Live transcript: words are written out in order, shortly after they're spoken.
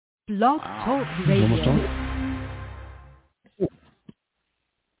Blog Talk Radio.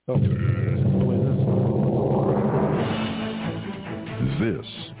 This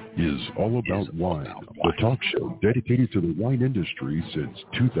is All About Wine, the talk show dedicated to the wine industry since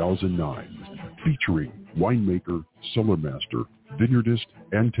 2009, featuring winemaker, cellar master, vineyardist,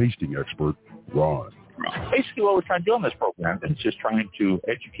 and tasting expert, Ron. Basically, what we're trying to do on this program is just trying to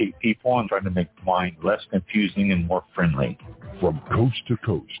educate people and trying to make wine less confusing and more friendly. From coast to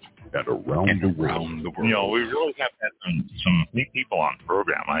coast and around the world. You know, we really have had some neat people on the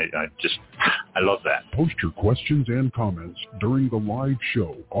program. I love that. Post your questions and comments during the live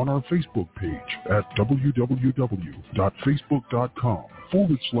show on our Facebook page at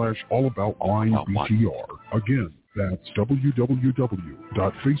www.facebook.com/allaboutwinebtr. Again, that's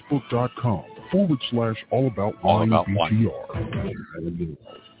www.facebook.com/allaboutwinebtr. And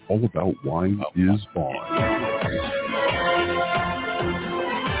All About Wine is on.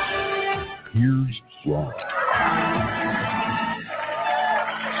 Here's Ron.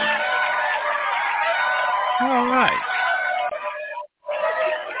 All right.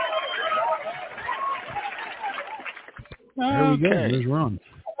 There we go. There's Ron.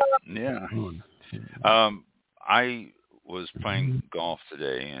 Yeah. I was playing golf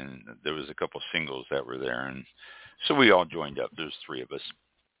today, and there was a couple singles that were there, and so we all joined up. There's three of us,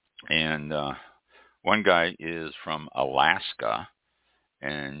 and one guy is from Alaska,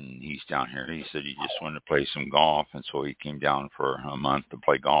 and he's down here. He said he just wanted to play some golf, and so he came down for a month to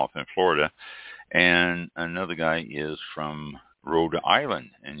play golf in Florida. And another guy is from Rhode Island,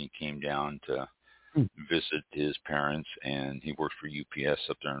 and he came down to visit his parents, and he works for UPS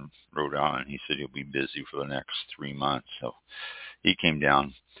up there in Rhode Island. He said he'll be busy for the next 3 months, so he came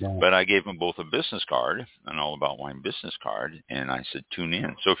down. Wow. But I gave them both a business card, an All About Wine business card, and I said, tune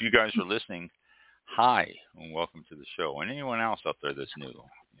in. So if you guys are listening, hi, and welcome to the show. And anyone else out there that's new,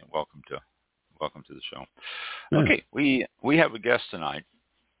 welcome to the show. Okay, we have a guest tonight.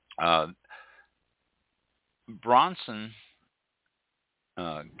 Bronson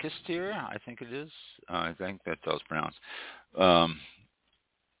Kistler, I think it is. I think that's how it's pronounced.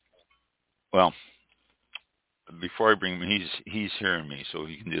 Well, before I bring him, he's hearing me, so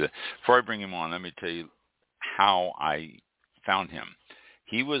he can do that. Before I bring him on, let me tell you how I found him.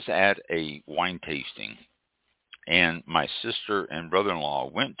 He was at a wine tasting, and my sister and brother-in-law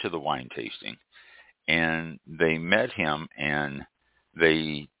went to the wine tasting, and they met him, and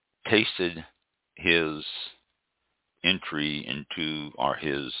they tasted his entry into, or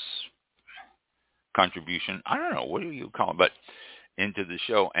his contribution, I don't know, what do you call it, but into the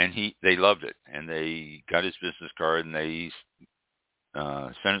show, and they loved it, and they got his business card, and they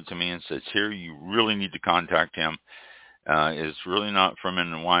sent it to me and says, here, you really need to contact him. It's really not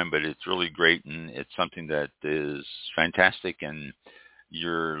fermented wine, but it's really great, and it's something that is fantastic, and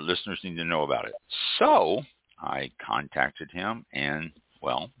your listeners need to know about it. So I contacted him, and,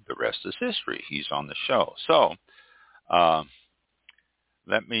 well, the rest is history. He's on the show. So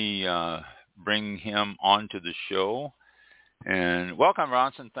let me bring him onto the show. And welcome,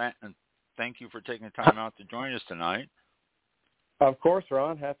 Bronson. Thank you for taking the time out to join us tonight. Of course,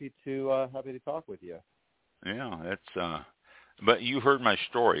 Ron. Happy to talk with you. Yeah, that's. But you heard my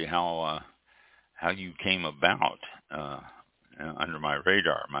story, how you came about under my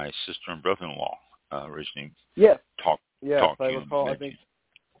radar. My sister and brother-in-law originally talked. Yes, I recall. I think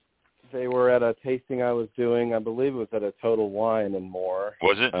they were at a tasting I was doing. I believe it was at a Total Wine and More.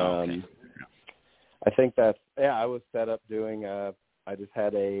 Was it? Okay. I think that's. Yeah, I was set up doing. I just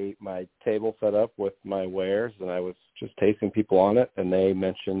had my table set up with my wares, and I was just tasting people on it, and they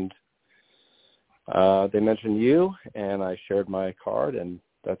mentioned you, and I shared my card, and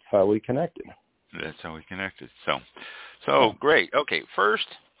that's how we connected. So great. Okay, first,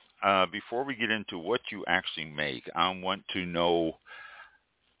 before we get into what you actually make, I want to know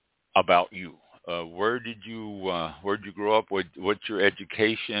about you. Where did you grow up? What's your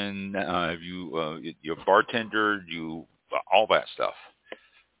education? Have you're a bartender? All that stuff.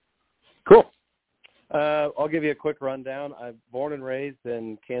 Cool. I'll give you a quick rundown. I'm born and raised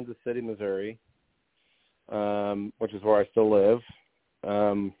in Kansas City, Missouri, which is where I still live.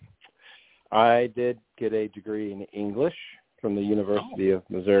 I did get a degree in English from the University of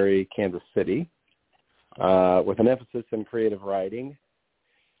Missouri, Kansas City, with an emphasis in creative writing.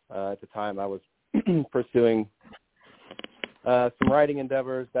 At the time, I was pursuing some writing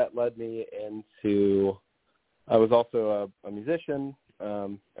endeavors that led me into. I was also a musician. I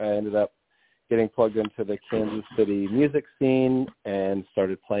ended up getting plugged into the Kansas City music scene and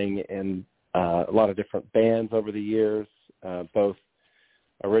started playing in a lot of different bands over the years, both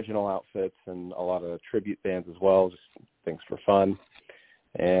original outfits and a lot of tribute bands as well, just things for fun.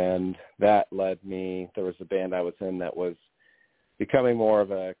 And that led me, there was a band I was in that was becoming more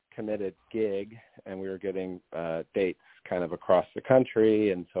of a committed gig, and we were getting dates kind of across the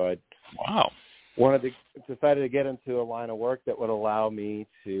country. And so decided to get into a line of work that would allow me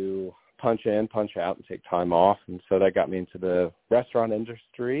to punch in, punch out, and take time off. And so that got me into the restaurant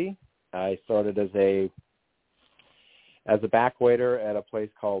industry. I started as a back waiter at a place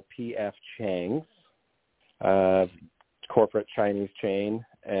called P.F. Chang's, corporate Chinese chain,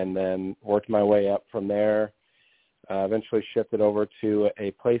 and then worked my way up from there. Eventually shifted over to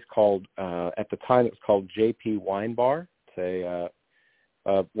a place called, at the time it was called JP Wine Bar. It's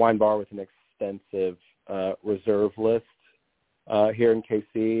a wine bar with an extensive reserve list here in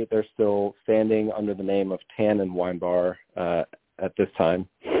KC. They're still standing under the name of Tannen Wine Bar at this time.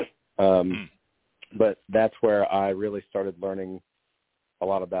 But that's where I really started learning a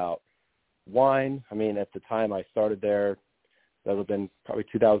lot about wine. I mean, at the time I started there, that would have been probably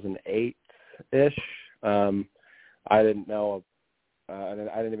 2008-ish. I didn't know, I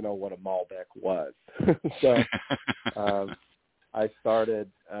didn't even know what a Malbec was. So I started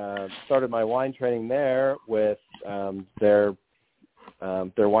my wine training there with their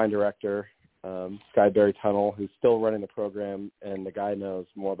wine director, Guy Barry Tunnel, who's still running the program, and the guy knows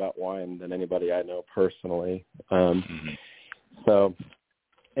more about wine than anybody I know personally. So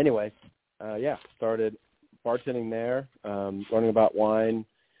anyway, started bartending there, learning about wine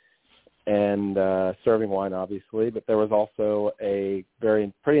and serving wine, obviously. But there was also a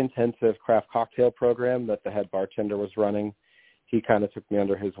pretty intensive craft cocktail program that the head bartender was running. He kind of took me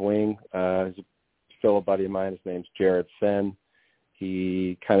under his wing. He's still a buddy of mine. His name's Jared Finn.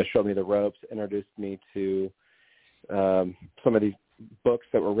 He kind of showed me the ropes, introduced me to some of these books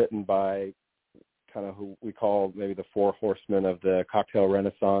that were written by kind of who we call maybe the four horsemen of the cocktail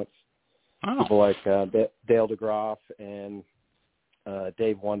renaissance. People like Dale DeGroff and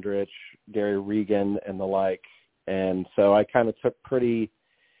Dave Wondrich, Gary Regan, and the like. And so I kind of took pretty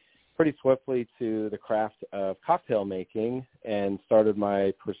swiftly to the craft of cocktail making and started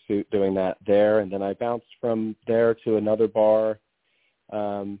my pursuit doing that there. And then I bounced from there to another bar.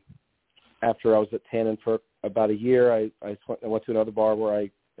 After I was at Tannen for about a year, I went to another bar where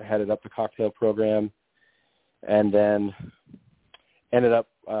I headed up the cocktail program, and then ended up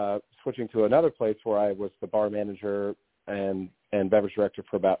switching to another place where I was the bar manager and beverage director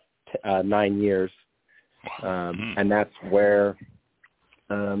for about 9 years. And that's where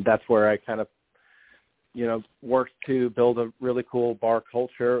I kind of, worked to build a really cool bar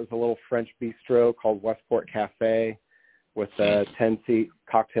culture. It was a little French bistro called Westport Cafe with a 10-seat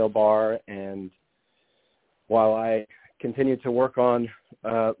cocktail bar. And while I continued to work on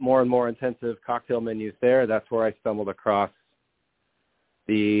more and more intensive cocktail menus there, that's where I stumbled across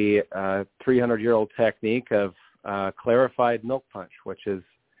the 300-year-old technique of clarified milk punch, which is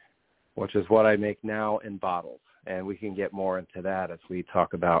what I make now in bottles. And we can get more into that as we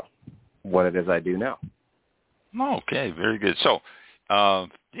talk about what it is I do now. Okay, very good. So,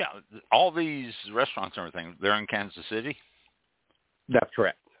 all these restaurants and everything, they're in Kansas City? That's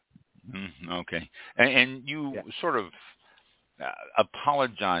correct. Okay. And you sort of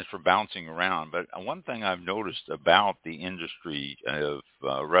apologize for bouncing around, but one thing I've noticed about the industry of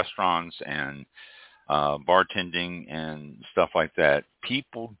restaurants and bartending and stuff like that,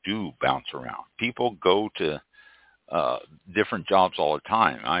 people do bounce around. People go to different jobs all the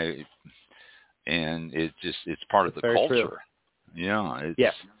time. And it's part of the culture. True. Yeah.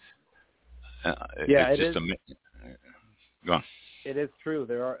 It's go on. It is true.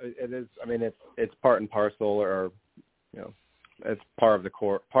 It's part and parcel, or it's part of the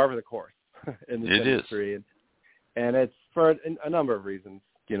course in this industry. And it's for a number of reasons,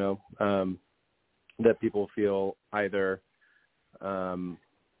 that people feel either,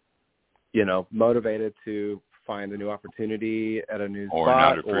 motivated to find a new opportunity at a new or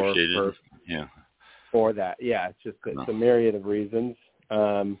spot, not appreciated. or that. Yeah, it's a myriad of reasons.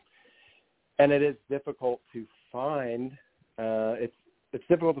 And it is difficult to find. It's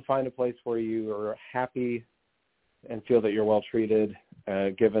difficult to find a place where you are happy and feel that you're well treated,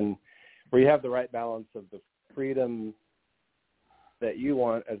 given where you have the right balance of the freedom that you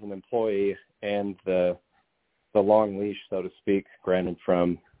want as an employee and the long leash, so to speak, granted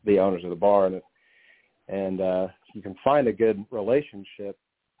from the owners of the bar. And you can find a good relationship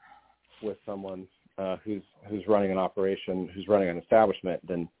with someone who's running an operation, who's running an establishment,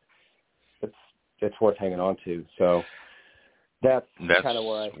 then it's worth hanging on to. So that's kind of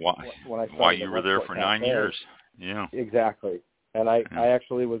where why you were there for 9 years. Yeah, exactly. And I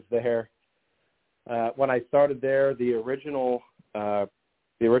actually was there when I started there. The original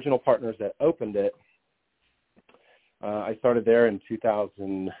partners that opened it I started there in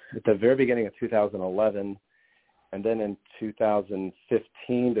 2000, at the very beginning of 2011, and then in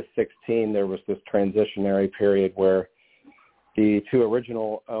 2015 to 16, there was this transitionary period where the two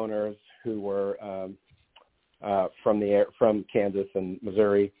original owners, who were from Kansas and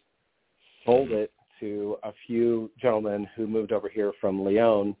Missouri, sold it to a few gentlemen who moved over here from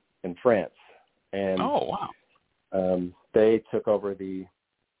Lyon in France, and they took over the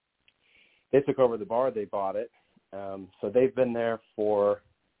bar. They bought it, so they've been there for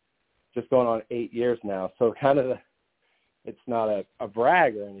just going on 8 years now. So it's not a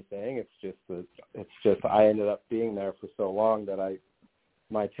brag or anything. It's just I ended up being there for so long that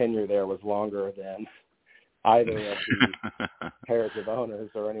my tenure there was longer than either of the pairs of owners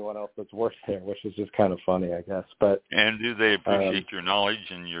or anyone else that's worked there, which is just kind of funny, I guess. But do they appreciate your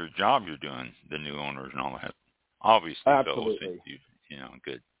knowledge and your job you're doing, the new owners and all that? Obviously, absolutely.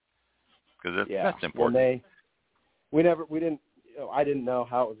 Good, because that's important. I didn't know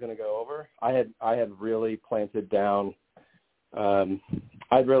how it was going to go over. I had really planted down.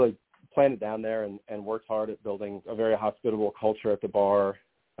 I'd really planned it down there and worked hard at building a very hospitable culture at the bar,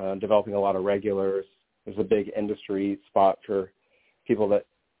 developing a lot of regulars. It was a big industry spot for people that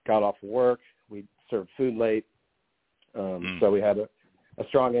got off work. We served food late. So we had a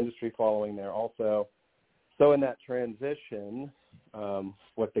strong industry following there also. So in that transition,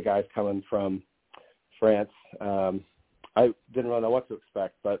 with the guys coming from France, I didn't really know what to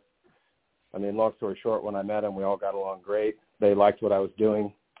expect. But, I mean, long story short, when I met them, we all got along great. They liked what I was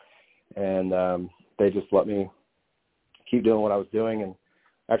doing, and they just let me keep doing what I was doing, and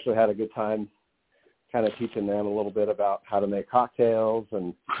actually had a good time kind of teaching them a little bit about how to make cocktails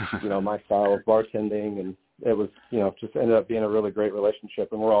and, my style of bartending. And it was, just ended up being a really great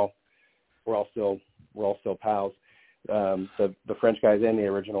relationship. And we're all still pals. The French guys and the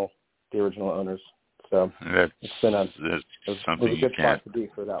original owners. So it's been a good spot to be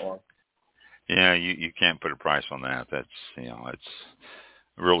for that long. Yeah, you can't put a price on that. That's, it's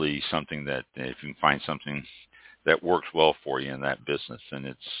really something that if you can find something that works well for you in that business, and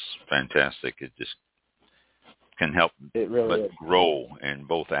it's fantastic. It just can help grow in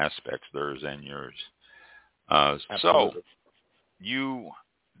both aspects, theirs and yours. So you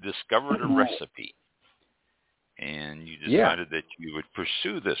discovered a recipe, and you decided that you would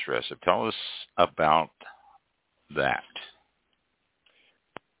pursue this recipe. Tell us about that.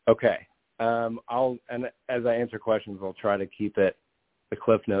 Okay. And as I answer questions, I'll try to keep it the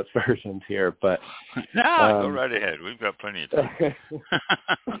Cliff Notes versions here. But go right ahead. We've got plenty of time.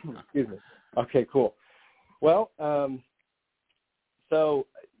 Excuse me. Okay, cool. Well, so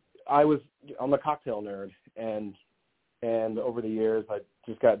I'm a cocktail nerd, and over the years I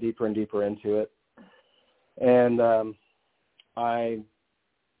just got deeper and deeper into it. And I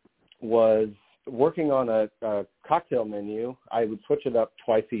was working on a cocktail menu. I would switch it up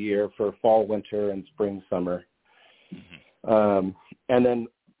twice a year for fall, winter, and spring, summer. Mm-hmm. And then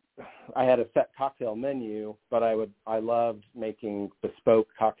I had a set cocktail menu, but I loved making bespoke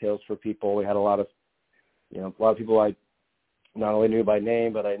cocktails for people. We had a lot of people I not only knew by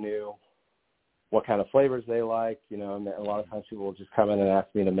name, but I knew what kind of flavors they liked, and a lot of times people will just come in and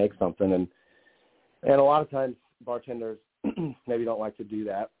ask me to make something. And a lot of times bartenders maybe don't like to do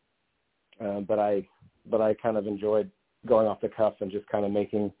that. But I kind of enjoyed going off the cuff and just kind of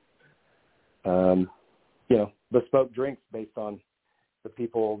making, bespoke drinks based on the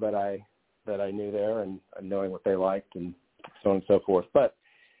people that I knew there and knowing what they liked and so on and so forth. But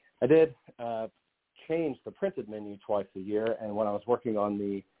I did change the printed menu twice a year, and when I was working on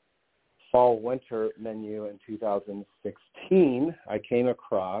the fall-winter menu in 2016, I came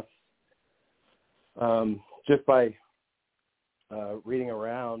across, just by reading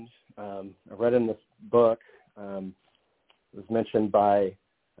around, I read in this book, it was mentioned by,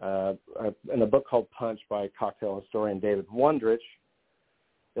 in a book called Punch by cocktail historian David Wondrich,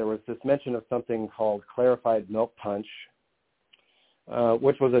 there was this mention of something called clarified milk punch,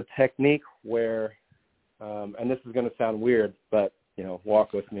 which was a technique where, and this is going to sound weird, but,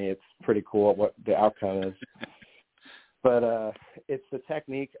 walk with me. It's pretty cool what the outcome is. But it's the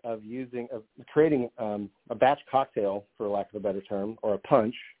technique of creating a batch cocktail, for lack of a better term, or a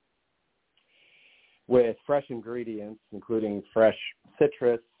punch, with fresh ingredients, including fresh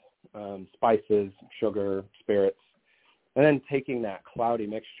citrus, spices, sugar, spirits, and then taking that cloudy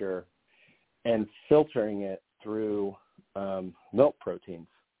mixture and filtering it through milk proteins,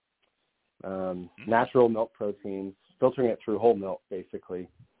 natural milk proteins, filtering it through whole milk, basically.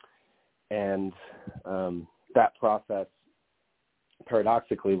 And that process,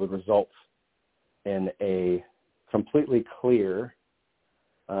 paradoxically, would result in a completely clear,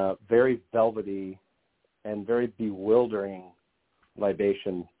 very velvety and very bewildering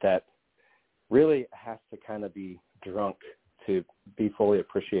libation that really has to kind of be drunk to be fully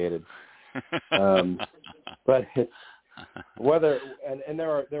appreciated. But it's whether and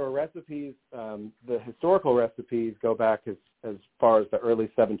there are recipes. The historical recipes go back as far as the early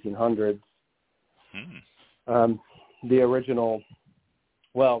 1700s. The original,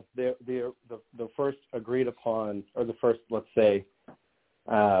 well, the first agreed upon, or the first, let's say,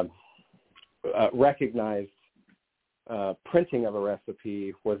 recognized printing of a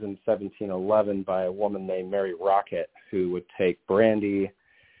recipe was in 1711 by a woman named Mary Rocket, who would take brandy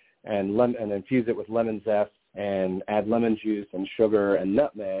and infuse it with lemon zest and add lemon juice and sugar and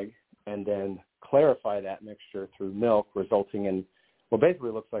nutmeg, and then clarify that mixture through milk, resulting in what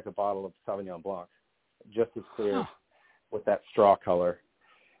basically looks like a bottle of Sauvignon Blanc, just as clear with that straw color.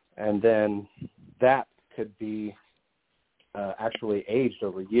 And then that could be actually aged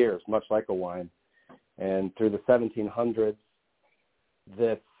over years, much like a wine. And through the 1700s,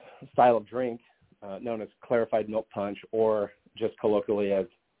 this style of drink, known as clarified milk punch, or just colloquially as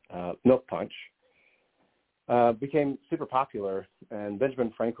milk punch, became super popular. And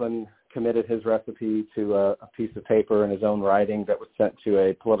Benjamin Franklin committed his recipe to a piece of paper in his own writing that was sent to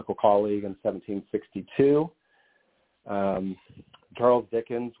a political colleague in 1762. Charles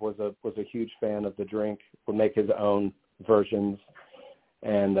Dickens was a huge fan of the drink, would make his own versions,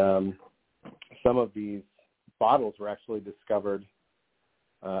 and some of these bottles were actually discovered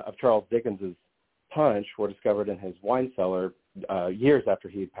of Charles Dickens's punch were discovered in his wine cellar years after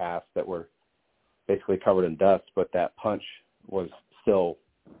he had passed, that were basically covered in dust, but that punch was still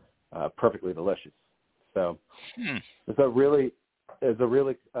perfectly delicious. So it's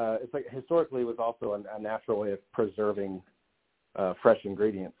like historically it was also a natural way of preserving fresh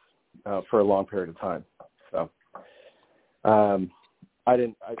ingredients for a long period of time. So I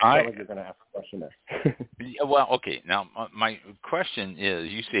felt like you're going to ask a question there. Well, okay. Now, my question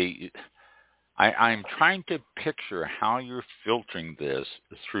is, you say, I'm trying to picture how you're filtering this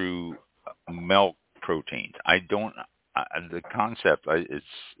through milk proteins. The concept,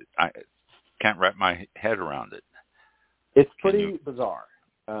 I can't wrap my head around it. It's pretty bizarre,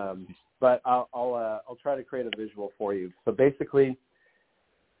 but I'll try to create a visual for you. So basically,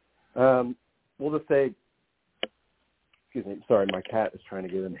 we'll just say, excuse me, sorry, my cat is trying to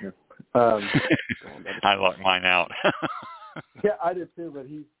get in here. I locked mine out. Yeah, I did too, but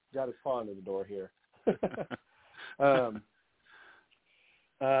he's got his paw under the door here.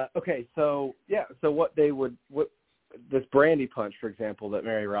 Okay, so what this brandy punch, for example, that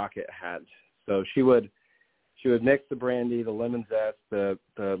Mary Rocket had. So she would mix the brandy, the lemon zest, the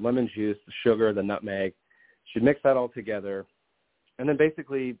lemon juice, the sugar, the nutmeg. She'd mix that all together, and then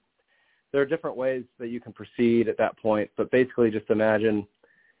basically there are different ways that you can proceed at that point, but basically just imagine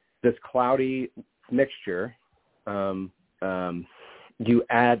this cloudy mixture. You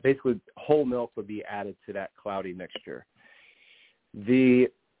add, basically whole milk would be added to that cloudy mixture. This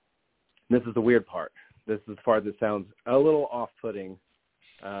is the weird part. This is the part that sounds a little off-putting,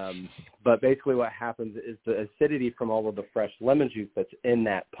 but basically what happens is the acidity from all of the fresh lemon juice that's in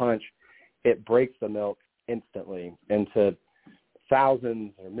that punch, it breaks the milk instantly into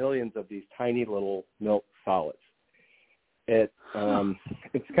thousands or millions of these tiny little milk solids. It's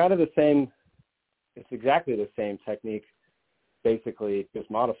kind of the same. It's exactly the same technique, basically just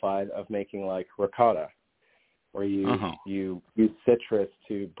modified, of making like ricotta, where you use citrus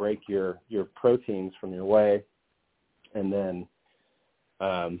to break your proteins from your whey, and then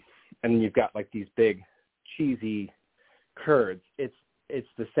you've got like these big cheesy curds. It's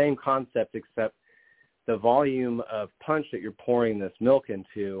the same concept, except the volume of punch that you're pouring this milk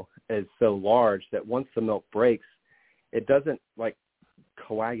into is so large that once the milk breaks, it doesn't like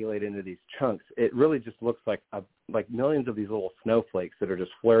coagulate into these chunks. It really just looks like millions of these little snowflakes that are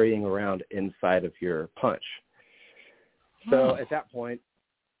just flurrying around inside of your punch. So at that point,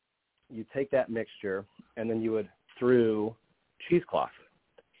 you take that mixture and then you would through cheesecloth,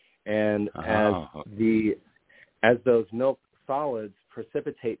 and as those milk solids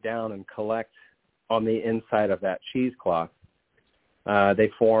precipitate down and collect on the inside of that cheesecloth, they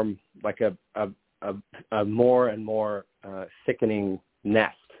form like a more and more thickening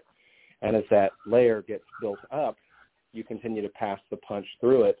nest. And as that layer gets built up, you continue to pass the punch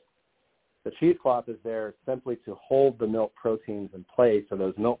through it. The cheesecloth is there simply to hold the milk proteins in place, or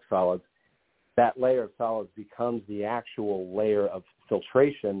those milk solids. That layer of solids becomes the actual layer of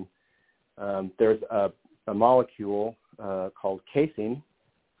filtration. There's a molecule called casein,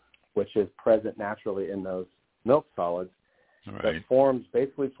 which is present naturally in those milk solids, that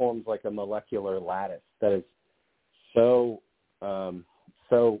basically forms like a molecular lattice that is so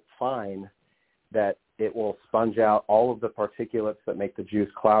fine that It will sponge out all of the particulates that make the juice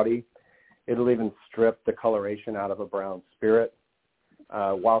cloudy. It'll even strip the coloration out of a brown spirit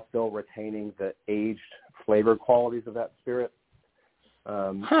while still retaining the aged flavor qualities of that spirit.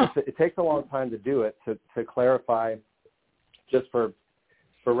 It takes a long time to do it. To clarify, just for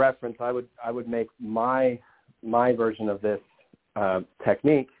reference, I would make my version of this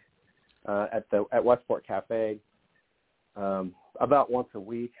technique at Westport Cafe about once a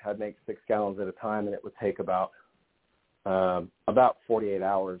week. I'd make 6 gallons at a time, and it would take about 48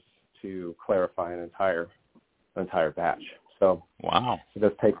 hours to clarify an entire batch. So wow, it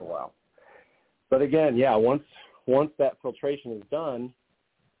does take a while. But again, yeah, once that filtration is done,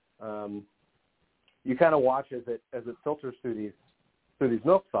 you kind of watch as it filters through these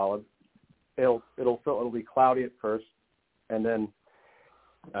milk solids. It'll be cloudy at first, and then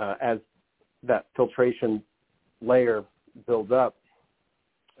as that filtration layer builds up,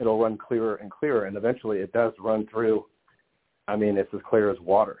 it'll run clearer and clearer, and eventually it does run through. I mean, it's as clear as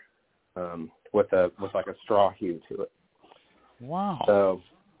water, with like a straw hue to it. Wow. So,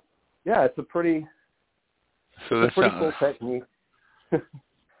 yeah, it's a pretty cool technique.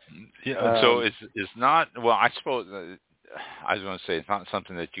 Yeah. So it's not. Well, I suppose I was going to say it's not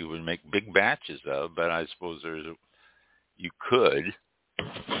something that you would make big batches of, but I suppose you could.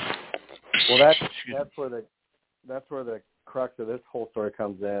 Well, that's where the crux of this whole story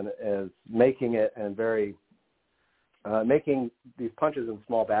comes in, is making it and making these punches in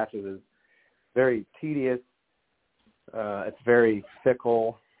small batches is very tedious. It's very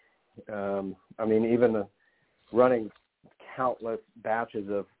fickle. I mean, even running countless batches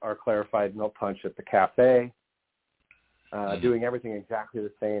of our clarified milk punch at the cafe, doing everything exactly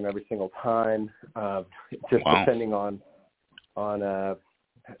the same every single time, just depending on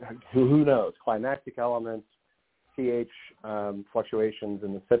who knows, climactic elements, pH fluctuations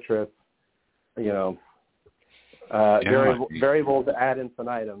in the citrus, variables ad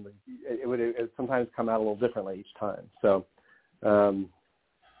infinitum. It would sometimes come out a little differently each time. So,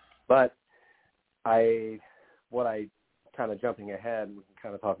 but kind of jumping ahead, we can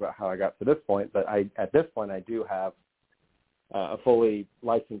kind of talk about how I got to this point, but at this point I do have a fully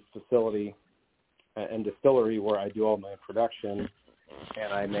licensed facility and distillery where I do all my production,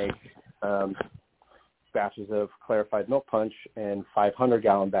 and I make batches of clarified milk punch in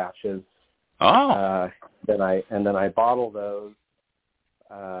 500-gallon batches. Then I bottle those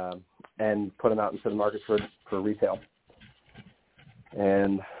and put them out into the market for retail.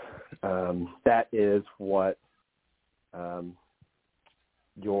 And that is what I'm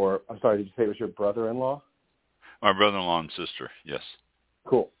sorry, did you say it was your brother-in-law? My brother-in-law and sister, yes.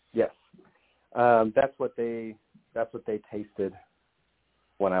 Cool, yes. That's what they tasted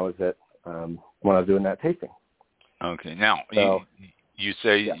when I was doing that tasting. Okay. Now, so, you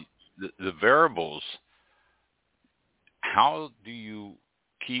say yeah. the variables, how do you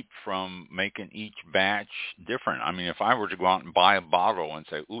keep from making each batch different? I mean, if I were to go out and buy a bottle and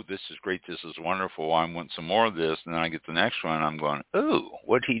say, ooh, this is great, this is wonderful, I want some more of this, and then I get the next one, and I'm going, ooh,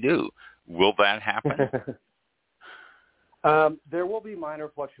 what'd he do? Will that happen? There will be minor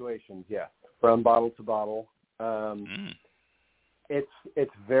fluctuations, yes, from bottle to bottle.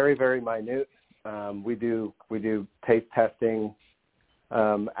 It's very, very minute. We do taste testing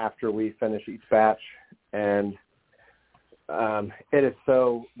after we finish each batch, and it is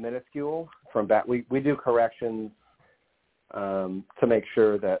so minuscule from that. We do corrections to make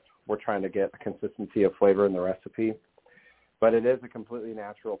sure that we're trying to get a consistency of flavor in the recipe, but it is a completely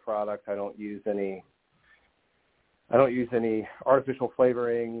natural product. I don't use any artificial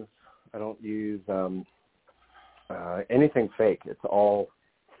flavorings. I don't use anything fake. It's all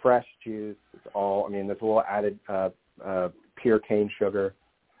fresh juice. It's all, there's a little added pure cane sugar.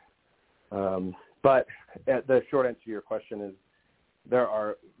 But the short answer to your question is there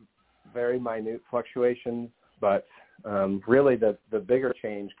are very minute fluctuations, but really the bigger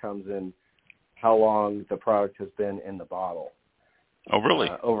change comes in how long the product has been in the bottle. Oh, really?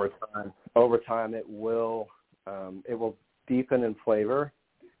 Over time, it will deepen in flavor,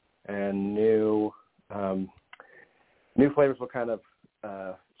 and new flavors will kind of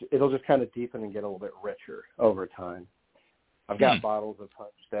it'll just kind of deepen and get a little bit richer over time. I've got bottles of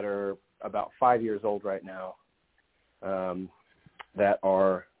punch that are about 5 years old right now, that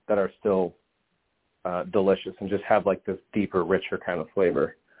are still delicious and just have like this deeper, richer kind of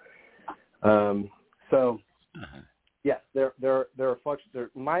flavor. Yes, there are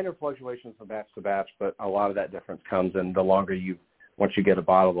minor fluctuations from batch to batch, but a lot of that difference comes in once you get a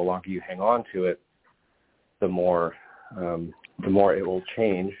bottle, the longer you hang on to it, the more it will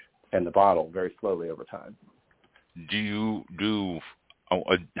change in the bottle very slowly over time. Do you do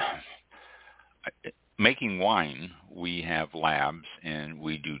making wine, we have labs and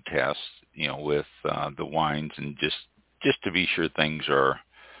we do tests, with the wines, and just to be sure things are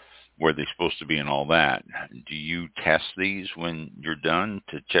where they're supposed to be and all that. Do you test these when you're done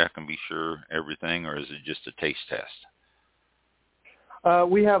to check and be sure everything, or is it just a taste test?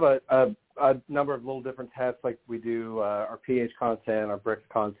 We have a number of little different tests, like we do our pH content, our Brix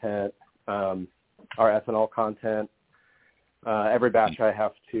content, our ethanol content. Every batch I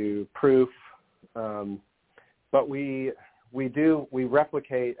have to proof, but we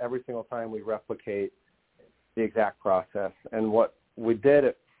replicate every single time. We replicate the exact process, and what we did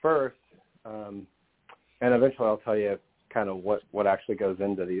at first, and eventually I'll tell you kind of what actually goes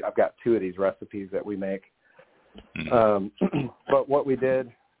into these. I've got 2 of these recipes that we make. But what we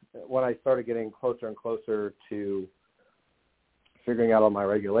did when I started getting closer and closer to figuring out all my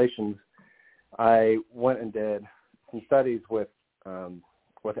regulations, I went and did some studies with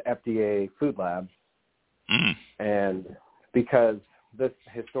FDA food labs, and because this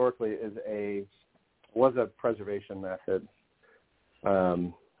historically was a preservation method,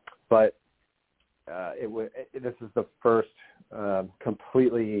 but this is the first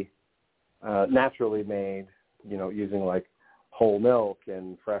completely naturally made, using like whole milk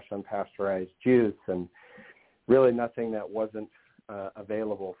and fresh unpasteurized juice, and really nothing that wasn't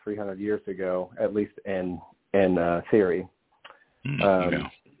available 300 years ago, at least in theory.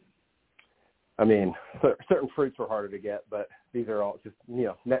 I mean, certain fruits were harder to get, but these are all just,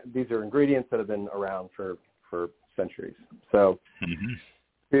 these are ingredients that have been around for centuries. So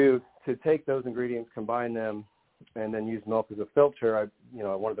to take those ingredients, combine them, and then use milk as a filter, I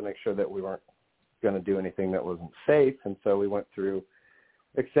wanted to make sure that we weren't going to do anything that wasn't safe. And so we went through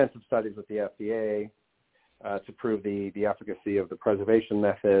extensive studies with the FDA to prove the efficacy of the preservation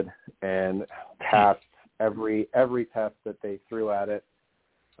method, and passed every test that they threw at it,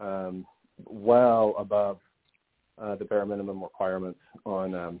 well above the bare minimum requirements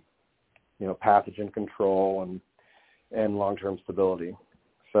on pathogen control and long-term stability.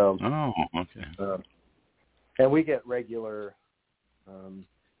 So and we get regular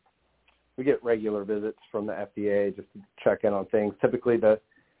visits from the FDA just to check in on things. Typically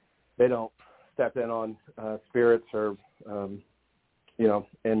they don't step in on spirits or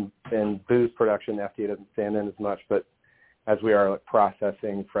in booze production. The FDA doesn't stand in as much, but as we are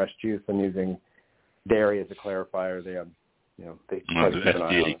processing fresh juice and using dairy as a clarifier, they try to keep an eye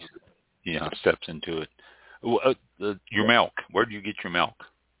on it. Yeah, steps into it. Your milk, where do you get your milk?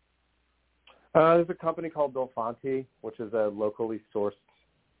 There's a company called Dolfanti, which is a locally sourced,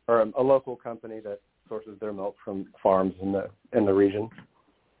 or a local company that sources their milk from farms in the region.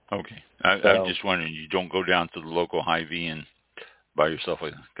 Okay. I'm just wondering, you don't go down to the local Hy-Vee and buy yourself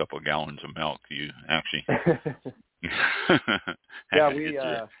a couple of gallons of milk. You actually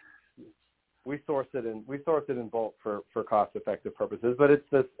we source it in bulk for cost effective purposes, but it's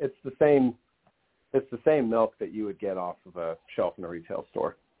the same milk that you would get off of a shelf in a retail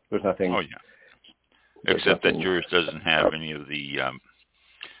store. There's nothing. Oh yeah. Except that yours doesn't have any of the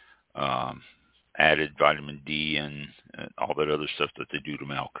added vitamin D and all that other stuff that they do to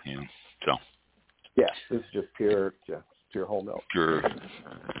milk. So. Yeah, this is just pure whole milk. Pure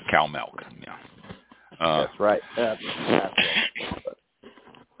cow milk. Yeah. That's right.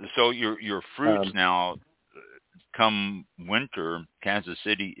 So your fruits now, come winter, Kansas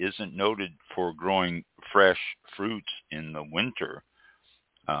City isn't noted for growing fresh fruits in the winter.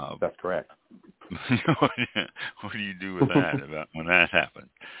 That's correct. What do you do with that when that happens?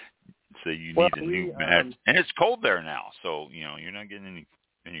 So you need a new batch, and it's cold there now, so you're not getting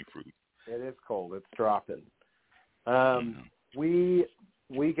any fruit. It is cold. It's dropping. We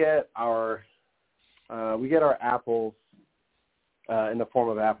get our apples in the form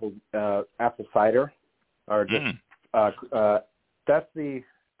of apple cider, or just that's the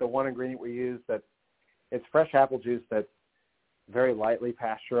one ingredient we use. It's fresh apple juice that's very lightly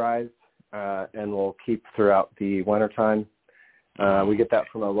pasteurized and will keep throughout the wintertime. We get that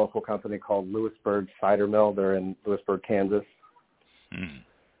from a local company called Lewisburg Cider Mill. They're in Lewisburg, Kansas. And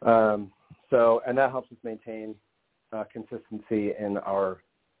that helps us maintain consistency in our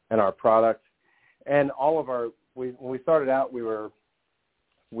product. And all of when we started out, we were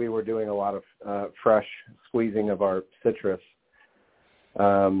doing a lot of fresh squeezing of our citrus,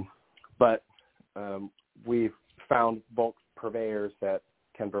 but we've found bulk purveyors that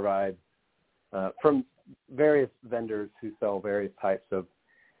can provide from various vendors who sell various types of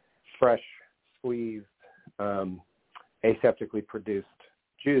fresh squeezed aseptically produced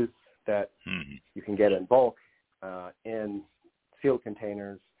juice that you can get in bulk in sealed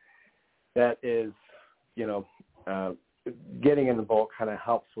containers. That is getting in the bulk kind of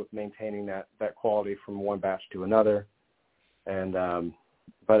helps with maintaining that quality from one batch to another. And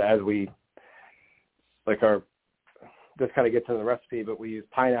but as we this kind of gets into the recipe, but we use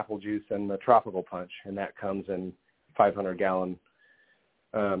pineapple juice in the tropical punch, and that comes in 200 gallon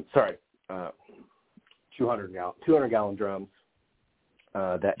drums.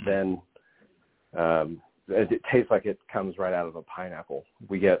 That then it tastes like it comes right out of a pineapple.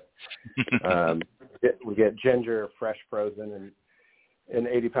 We get ginger fresh frozen in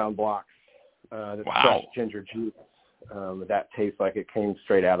 80-pound blocks. That's fresh ginger juice. That tastes like it came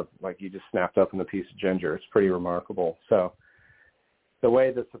straight out of, like you just snapped up in a piece of ginger. It's pretty remarkable. So the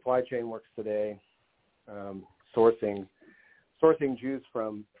way the supply chain works today, sourcing juice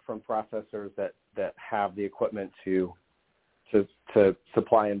from processors that have the equipment to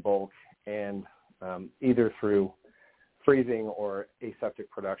supply in bulk, and either through freezing or aseptic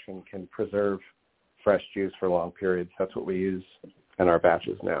production can preserve fresh juice for long periods. That's what we use in our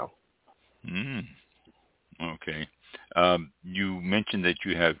batches now. Okay. You mentioned that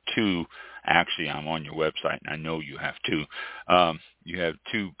you have two. Actually, I'm on your website, and I know you have two. You have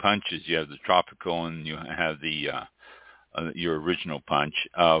two punches. You have the tropical, and you have the your original punch.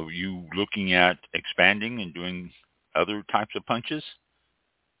 Are you looking at expanding and doing other types of punches?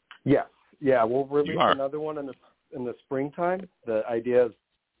 Yes. Yeah, we'll release another one in the springtime. The idea is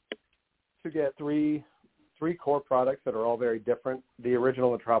to get three core products that are all very different. The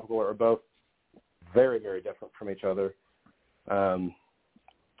original and tropical are both very, very different from each other,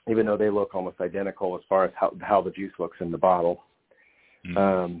 even though they look almost identical as far as how the juice looks in the bottle.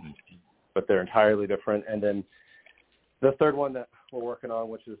 But they're entirely different. And then the third one that we're working on,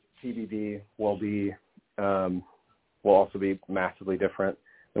 which is TBD, will also be massively different.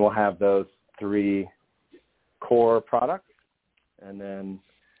 And we'll have those three core products, and then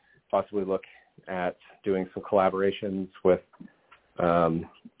possibly look at doing some collaborations with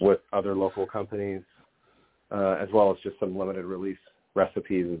other local companies, as well as just some limited release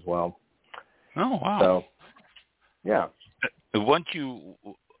recipes as well. Oh, wow. So, yeah. Once you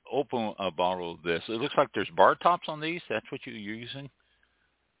open a bottle of this, it looks like there's bar tops on these. That's what you're using?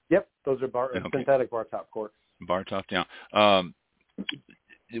 Yep, those are synthetic bar top corks. Bar top, yeah.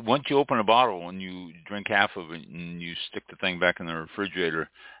 Once you open a bottle and you drink half of it and you stick the thing back in the refrigerator,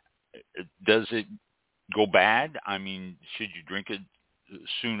 does it go bad? I mean, should you drink it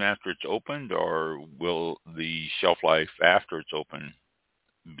soon after it's opened, or will the shelf life after it's open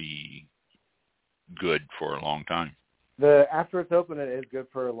be good for a long time? After it's open, it is good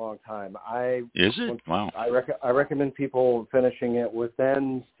for a long time. Is it? Wow. I recommend people finishing it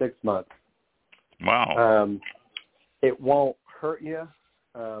within 6 months. Wow. It won't hurt you,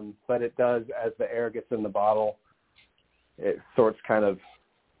 but it does, as the air gets in the bottle, it starts kind of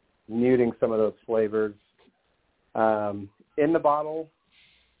muting some of those flavors. In the bottle,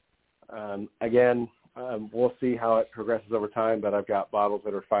 again, we'll see how it progresses over time, but I've got bottles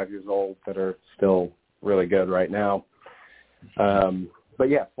that are 5 years old that are still really good right now. But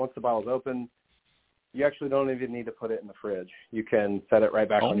yeah, once the bottle's open, you actually don't even need to put it in the fridge. You can set it right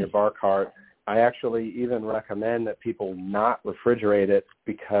back on your bar cart. I actually even recommend that people not refrigerate it,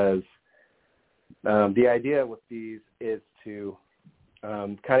 because the idea with these is to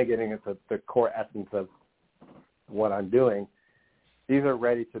kind of getting into the core essence of what I'm doing. These are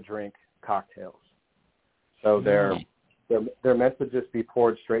ready to drink cocktails. So they're meant to just be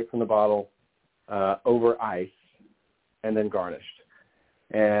poured straight from the bottle over ice and then garnished.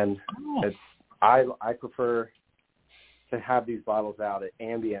 And I prefer to have these bottles out at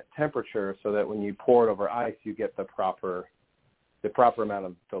ambient temperature, so that when you pour it over ice, you get the proper amount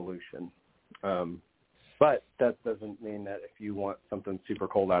of dilution. But that doesn't mean that if you want something super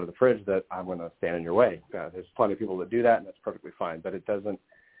cold out of the fridge that I'm going to stand in your way. There's plenty of people that do that, and that's perfectly fine. But it doesn't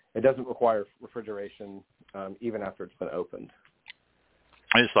require refrigeration even after it's been opened.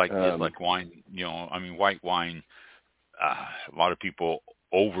 It's like wine. You know, I mean, white wine. A lot of people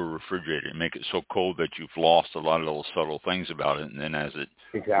over refrigerate it and make it so cold that you've lost a lot of little subtle things about it, and then as it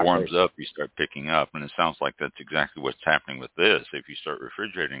warms up, you start picking up. And it sounds like that's exactly what's happening with this. If you start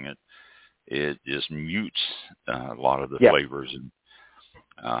refrigerating it, it just mutes a lot of the flavors and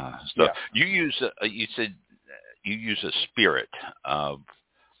stuff. Yeah. You said you use a spirit.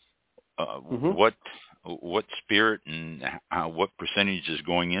 What spirit and what percentage is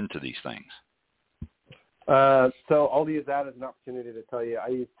going into these things? So I'll use that as an opportunity to tell you. I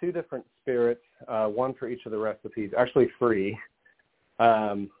use 2 different spirits, one for each of the recipes, actually free.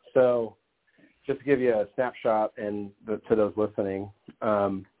 So just to give you a snapshot and to those listening,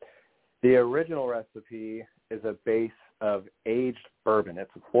 the original recipe is a base of aged bourbon.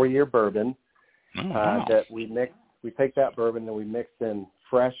 It's a 4-year bourbon that we we take that bourbon and we mix in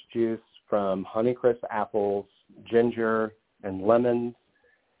fresh juice from Honeycrisp apples, ginger, and lemons.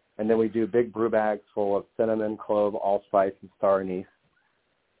 And then we do big brew bags full of cinnamon, clove, allspice, and star anise.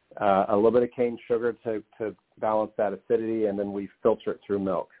 A little bit of cane sugar to balance that acidity, and then we filter it through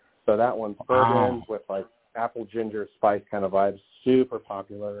milk. So that one's bourbon with like apple, ginger, spice kind of vibes, super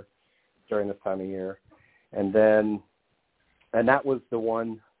popular during this time of year. And that was the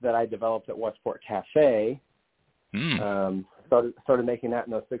one that I developed at Westport Cafe. Started making that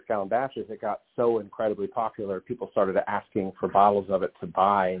in those 6-gallon batches. It got so incredibly popular, people started asking for bottles of it to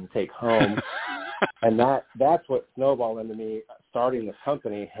buy and take home. And that's what snowballed into me starting this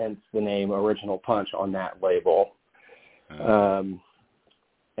company, hence the name Original Punch on that label. And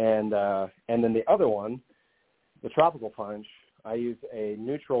then the other one, the Tropical Punch, I use a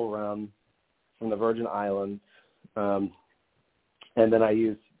neutral rum from the Virgin Islands, and then I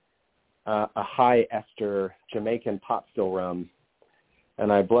use a high ester Jamaican pot still rum,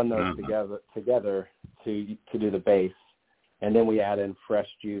 and I blend those together to do the base. And then we add in fresh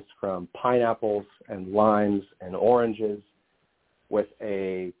juice from pineapples and limes and oranges with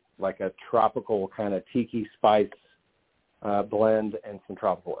a tropical kind of tiki spice blend and some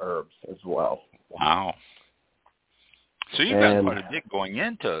tropical herbs as well. Wow. So you've got quite a bit going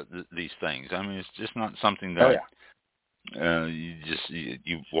into these things. I mean, it's just not something that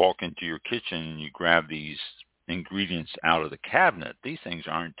you walk into your kitchen and you grab these ingredients out of the cabinet. These things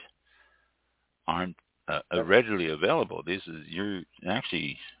aren't readily available. You're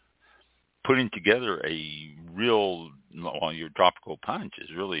actually putting together a real. Well, your tropical punch is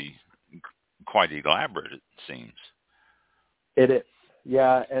really quite elaborate, it seems. It is,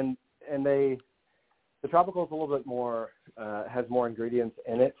 yeah, and the tropical is a little bit more has more ingredients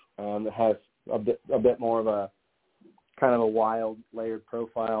in it. It has a bit more of a kind of a wild layered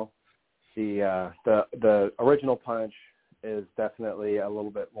profile. The Original Punch is definitely a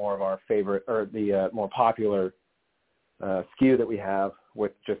little bit more of our favorite, or the more popular SKU that we have,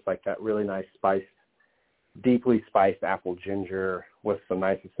 with just like that really nice spiced, deeply spiced apple ginger with some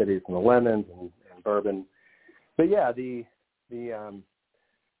nice acidities from the lemons and bourbon. But yeah, you're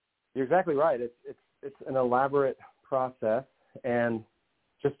exactly right. It's an elaborate process, and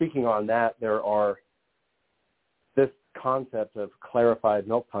just speaking on that, this concept of clarified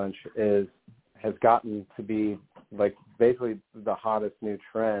milk punch has gotten to be like basically the hottest new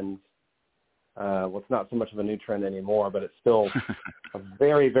trend. Well, it's not so much of a new trend anymore, but it's still a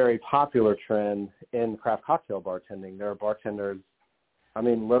very, very popular trend in craft cocktail bartending. There are bartenders, I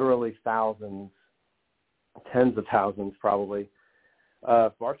mean, literally thousands, tens of thousands probably,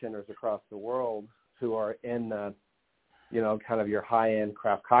 of bartenders across the world who are in the, kind of your high-end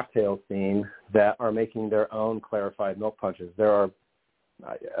craft cocktail scene that are making their own clarified milk punches. There are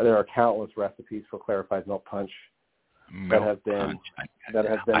countless recipes for clarified milk punch that have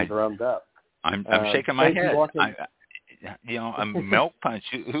been drummed up. I'm shaking my head. A milk punch.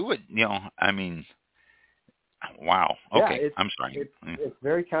 Who would? I mean, wow. Okay, yeah, I'm sorry. It's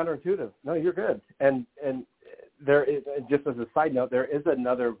very counterintuitive. No, you're good. And there is, just as a side note, there is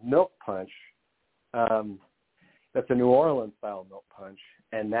another milk punch. That's a New Orleans style milk punch,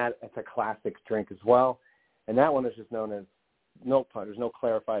 and it's a classic drink as well. And that one is just known as milk punch. There's no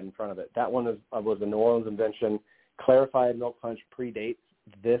clarified in front of it. That one was a New Orleans invention. Clarified milk punch predates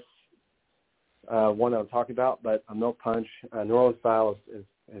this one I'm talking about, but a milk punch, New Orleans style,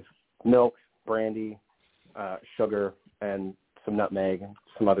 is milk, brandy, sugar, and some nutmeg and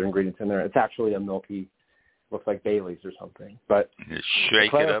some other ingredients in there. It's actually a milky, looks like Bailey's or something. But just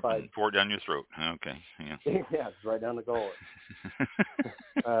shake it up and pour it down your throat. Okay. Yeah. Yeah, it's right down the gullet.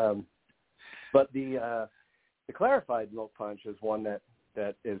 But the clarified milk punch is one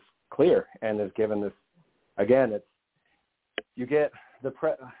that is clear and is given this. Again, you get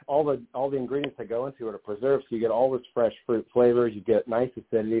all the ingredients that go into it are preserved, so you get all this fresh fruit flavors. You get nice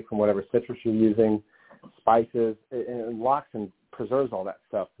acidity from whatever citrus you're using, spices, and locks and preserves all that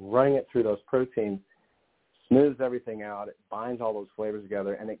stuff. Running it through those proteins smooths everything out. It binds all those flavors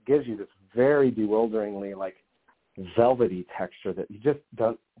together, and it gives you this very bewilderingly like velvety texture that you just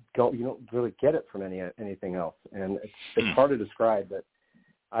you don't really get it from anything else. And it's hard to describe, but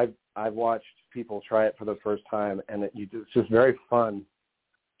I've watched people try it for the first time, and it's just very fun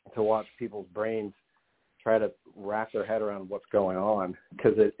to watch people's brains try to wrap their head around what's going on,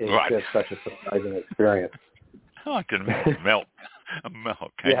 because it's just such a surprising experience. Oh, I can milk.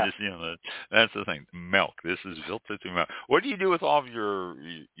 Yeah. That's the thing. Milk. This is filtered through milk. What do you do with all of your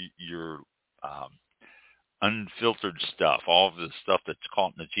unfiltered stuff? All of the stuff that's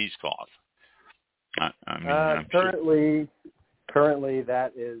caught in the cheesecloth? I'm currently Currently,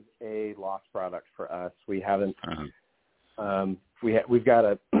 that is a lost product for us. We haven't. We've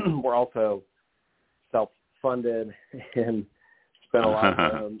got we're also self-funded and spent a lot of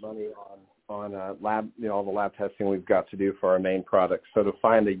our own money on lab, all the lab testing we've got to do for our main product. So to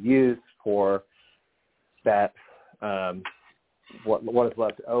find a use for that, what is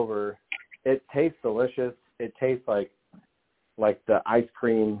left over, it tastes delicious. It tastes like the ice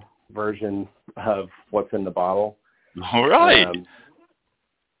cream version of what's in the bottle. All right.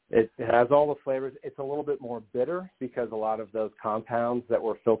 It has all the flavors. It's a little bit more bitter because a lot of those compounds that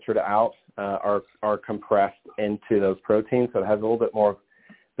were filtered out are compressed into those proteins, so it has a little bit more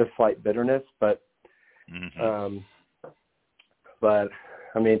the slight bitterness. But but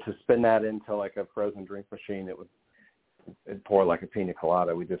I mean, to spin that into like a frozen drink machine, it'd pour like a pina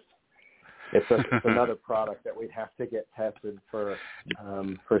colada. It's another product that we'd have to get tested for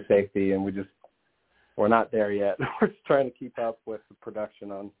safety, and we're not there yet. We're just trying to keep up with the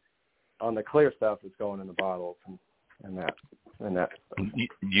production on the clear stuff that's going in the bottles and that.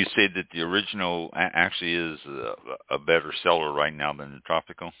 You say that the original actually is a better seller right now than the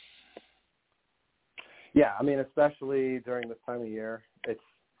tropical? Yeah, I mean, especially during this time of year, it's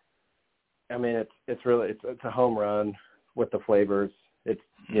really a home run with the flavors. It's,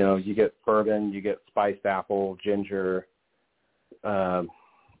 you get bourbon, you get spiced apple, ginger, cinnamon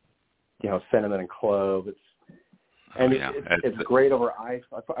and clove. It's great over ice.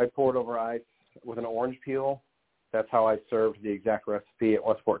 I poured over ice with an orange peel. That's how I served the exact recipe at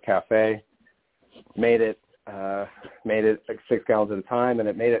Westport Cafe. Made it like 6 gallons at a time, and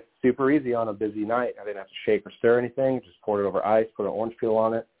it made it super easy on a busy night. I didn't have to shake or stir anything. Just poured it over ice, put an orange peel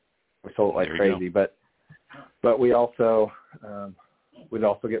on it. We sold it like crazy. But we also we'd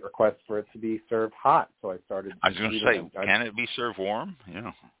also get requests for it to be served hot. So I started. I was going to say, can it be served warm?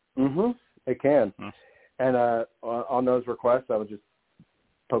 Yeah. It can. And on those requests, I would just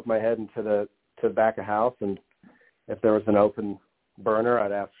poke my head into the back of house, and if there was an open burner,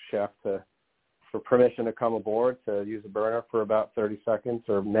 I'd ask the chef for permission to come aboard to use the burner for about 30 seconds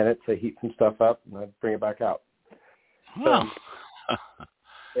or a minute to heat some stuff up, and I'd bring it back out. So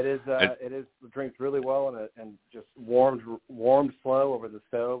it is drinks really well, and just warmed slow over the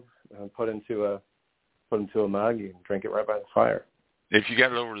stove and put into a mug. You can drink it right by the fire. If you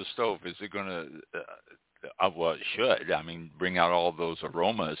got it over the stove, is it going to? Well, it should. I mean, bring out all those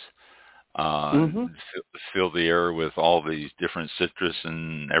aromas. Fill the air with all these different citrus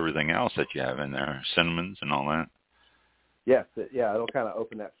and everything else that you have in there, cinnamons and all that. Yes, it'll kind of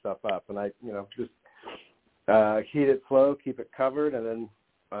open that stuff up, and I, just heat it slow, keep it covered, and then,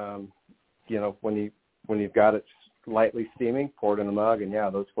 when you've got it lightly steaming, pour it in a mug, and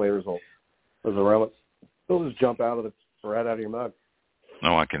those flavors those aromas, they'll just jump right out of your mug.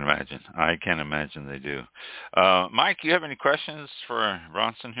 No, I can imagine they do. Mike, do you have any questions for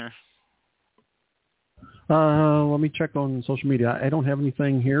Bronson here? Let me check on social media. I don't have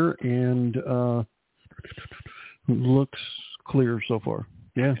anything here, and looks clear so far.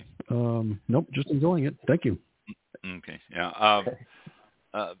 Yeah. Nope, just enjoying it. Thank you. Okay. Yeah.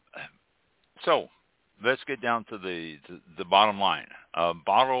 So let's get down to the bottom line. A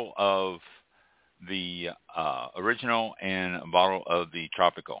bottle of the original and a bottle of the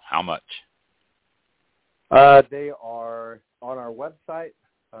tropical. How much? They are on our website.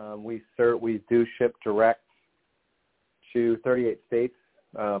 We do ship direct to 38 states,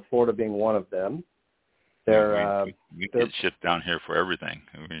 Florida being one of them. We get shipped down here for everything.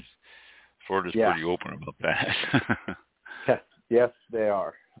 I mean, Florida's pretty open about that. Yes, they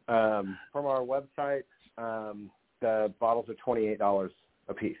are. From our website, the bottles are $28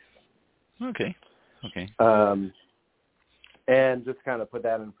 a piece. Okay. And just kind of put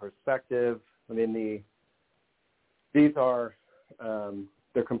that in perspective, I mean, these are,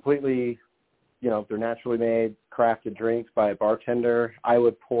 they're completely, they're naturally made, crafted drinks by a bartender. I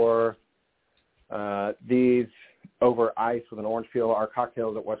would pour these over ice with an orange peel. Our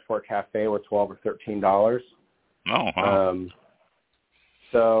cocktails at Westport Cafe were $12 or $13. Oh, wow.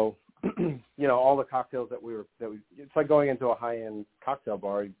 So, all the cocktails that we it's like going into a high-end cocktail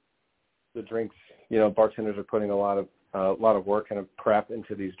bar. The drinks, bartenders are putting a lot of work and prep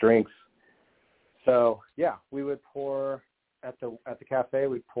into these drinks. So we would pour at the cafe.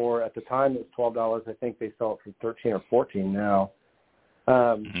 We'd pour at the time it was $12. I think they sell it for $13 or $14 now.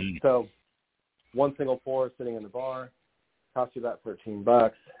 So one single pour sitting in the bar costs you about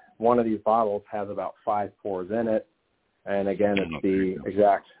 $13. One of these bottles has about 5 pours in it, and again, it's the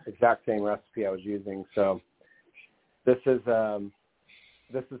exact same recipe I was using. So this is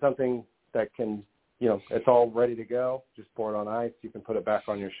something that can, it's all ready to go. Just pour it on ice. You can put it back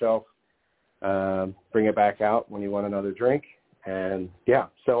on your shelf, bring it back out when you want another drink, And yeah,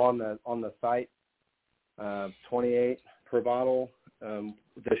 so on the site, 28 per bottle.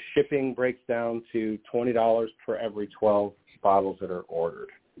 The shipping breaks down to $20 for every 12 bottles that are ordered.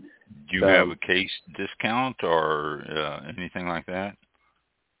 Do you have a case discount or anything like that?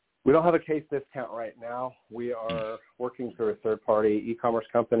 We don't have a case discount right now. We are working through a third-party e-commerce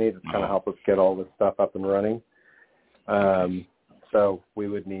company to kind of help us get all this stuff up and running. So we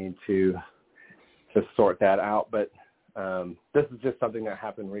would need to sort that out. But this is just something that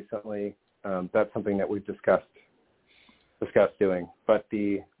happened recently. That's something that we've discussed doing. But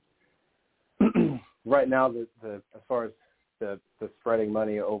right now, the as far as the spreading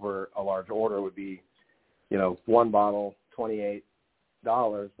money over a large order would be, one bottle, $28,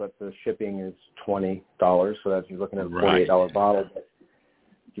 but the shipping is $20. So that's, you're looking at a $48 bottle. But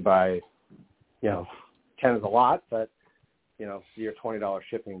if you buy, 10 is a lot, but your $20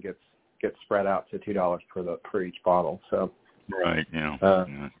 shipping gets spread out to $2 per each bottle. So right,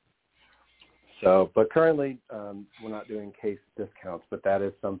 yeah. So, but currently we're not doing case discounts, but that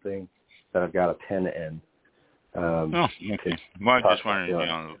is something that I've got a pen in. Okay. Well, I just wanted, a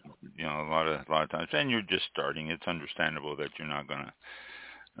lot of times, and you're just starting. It's understandable that you're not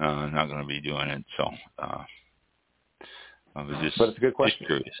gonna be doing it. So, I was just, but it's a good question. Just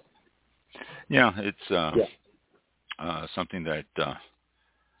curious. Yeah, it's something that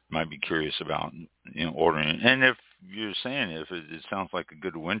might be curious about, ordering. And if you're saying it sounds like a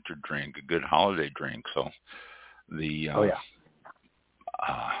good winter drink, a good holiday drink. So the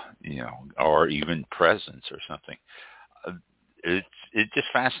or even presents or something. It just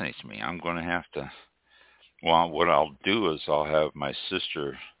fascinates me. I'm going to have to. Well, what I'll do is I'll have my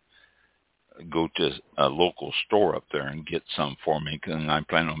sister go to a local store up there and get some for me, and I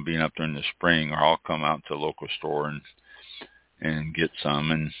plan on being up there in the spring, or I'll come out to a local store and get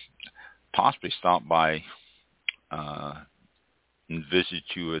some, and possibly stop by and visit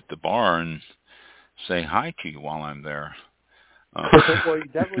you at the bar and say hi to you while I'm there. Well, you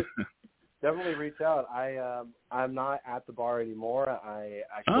definitely reach out. I'm not at the bar anymore. I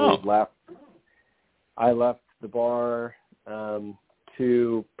actually left. I left the bar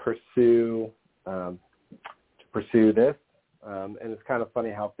to pursue this, and it's kind of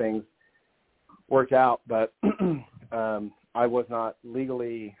funny how things worked out. But I was not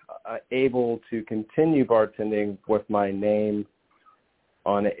legally able to continue bartending with my name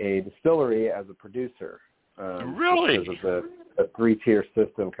on a distillery as a producer. Really? Because of the three-tier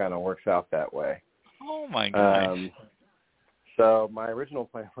system kind of works out that way. Oh, my gosh. So my original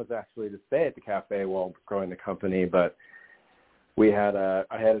plan was actually to stay at the cafe while growing the company, but I had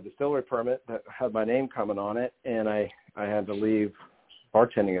a distillery permit that had my name coming on it, and I had to leave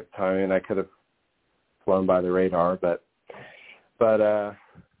bartending at the time, and I could have flown by the radar, but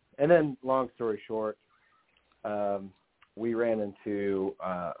and then long story short, we ran into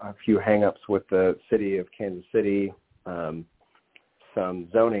a few hang-ups with the city of Kansas City, some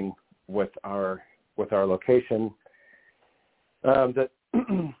zoning with our location that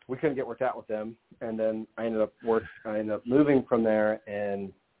we couldn't get worked out with them, and then I ended up moving from there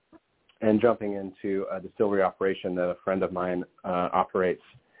and jumping into a distillery operation that a friend of mine operates.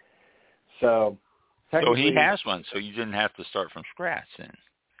 So he has one, so you didn't have to start from scratch then.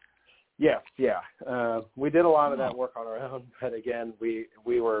 Yes, yeah. We did a lot of that work on our own, but again, we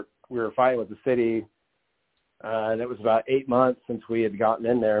were fighting with the city, and it was about 8 months since we had gotten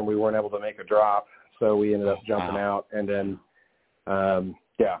in there, and we weren't able to make a drop, so we ended up jumping out, and then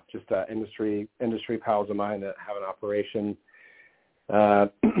just industry pals of mine that have an operation.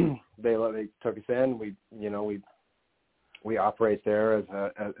 They took us in. We operate there as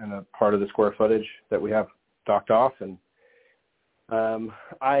in a part of the square footage that we have docked off, and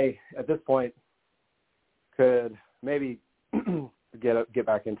I at this point could maybe get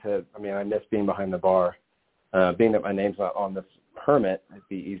back into. I mean, I miss being behind the bar. Being that my name's not on this permit, it'd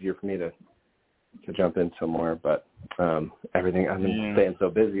be easier for me to jump in somewhere. But everything, I've been staying so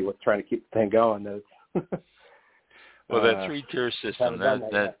busy with trying to keep the thing going. Well, that three-tier system,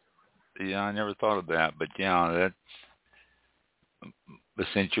 that I never thought of that. But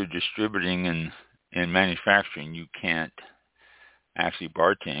since you're distributing and manufacturing, you can't actually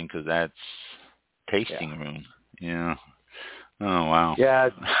bartend because that's tasting room. Yeah. Oh wow. Yeah.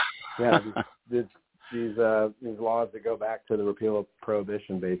 These laws that go back to the repeal of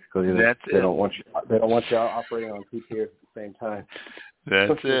prohibition, basically. They don't want you operating on two tiers at the same time.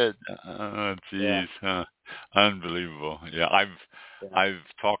 That's it. Oh, geez. Yeah. Unbelievable. Yeah, I've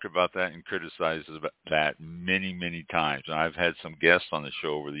talked about that and criticized that many, many times. And I've had some guests on the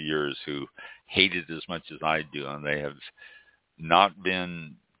show over the years who hate it as much as I do, and they have not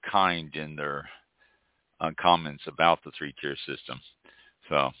been kind in their comments about the 3-tier system.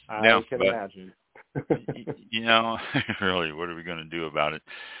 So I can imagine. Really, what are we going to do about it?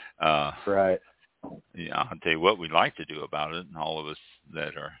 Right. Yeah, I'll tell you what we'd like to do about it, and all of us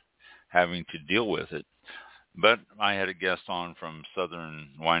that are having to deal with it. But I had a guest on from Southern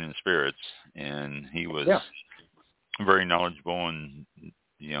Wine and Spirits, and he was very knowledgeable, and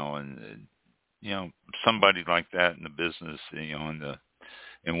somebody like that in the business,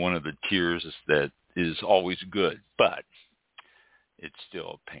 in one of the tiers that is always good, but it's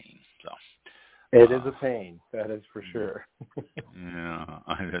still a pain. So it is a pain, that is for sure. Yeah,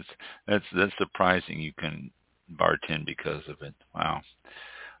 that's surprising. You can bartend because of it. Wow.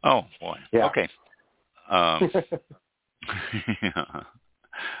 Oh boy. Yeah. Okay. That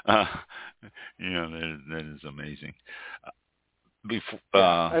is amazing.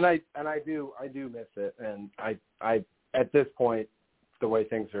 And I do miss it, and I at this point, the way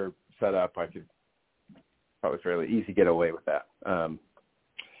things are set up, I could probably fairly easy get away with that.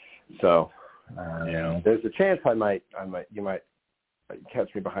 There's a chance you might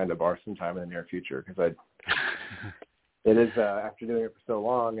catch me behind a bar sometime in the near future, because it is after doing it for so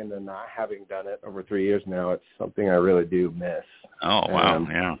long and then not having done it over 3 years now, it's something I really do miss. Oh wow,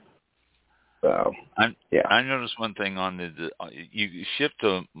 yeah. So I noticed one thing on you ship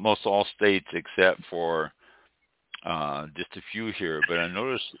to most all states except for just a few here, but I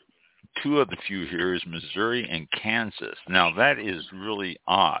noticed 2 of the few here is Missouri and Kansas. Now that is really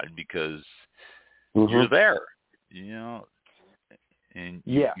odd because you're there, and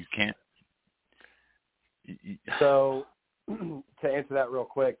you can't. So to answer that real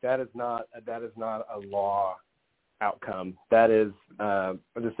quick, that is not a law outcome. That is a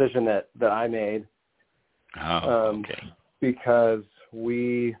decision that I made. Okay. Because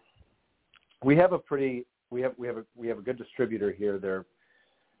we have a good distributor here. They're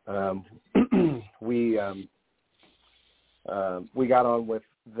we got on with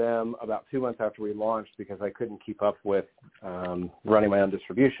them about 2 months after we launched because I couldn't keep up with running my own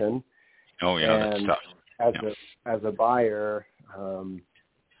distribution. Oh yeah, and that's tough. As a buyer,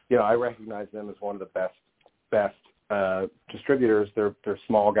 I recognize them as one of the best distributors. They're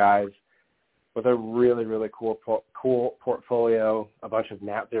small guys with a really, really cool portfolio. A bunch of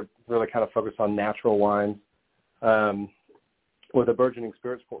they're really kind of focused on natural wines, with a burgeoning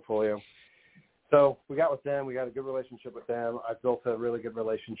spirits portfolio. So we got with them. We got a good relationship with them. I've built a really good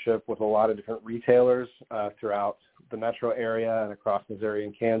relationship with a lot of different retailers throughout the metro area and across Missouri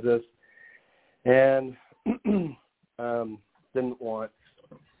and Kansas. And didn't want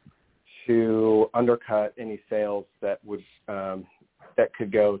to undercut any sales that would that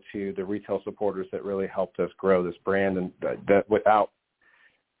could go to the retail supporters that really helped us grow this brand, and that without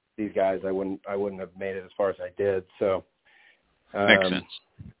these guys, I wouldn't have made it as far as I did. So makes sense.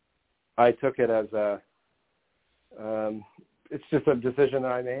 I took it as it's just a decision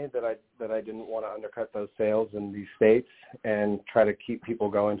that I made that I didn't want to undercut those sales in these states and try to keep people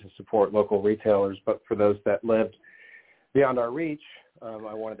going to support local retailers. But for those that lived beyond our reach, I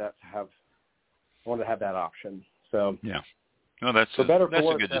wanted to have that option. So yeah, no, that's a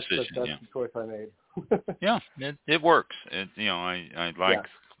good decision. That's the choice I made. Yeah, it works. I like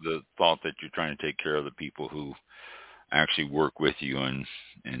the thought that you're trying to take care of the people who actually work with you and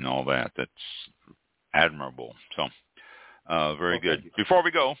all that. That's admirable. So very good. Before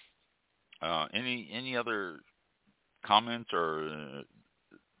we go, any other comments or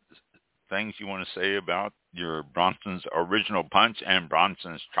things you want to say about your Bronson's Original Punch and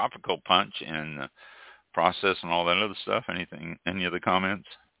Bronson's Tropical Punch and process and all that other stuff? Any other comments?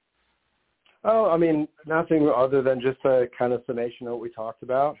 Oh, I mean, nothing other than just a kind of summation of what we talked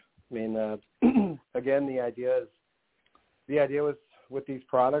about. I mean, again, the idea was with these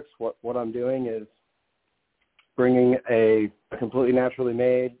products, what I'm doing is bringing a completely naturally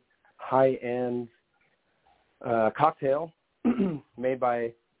made, high-end cocktail made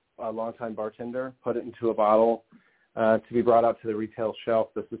by a longtime bartender, put it into a bottle to be brought out to the retail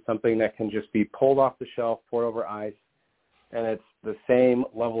shelf. This is something that can just be pulled off the shelf, poured over ice, and it's the same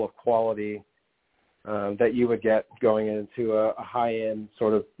level of quality that you would get going into a high-end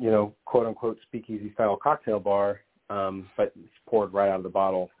sort of, quote-unquote speakeasy-style cocktail bar, but it's poured right out of the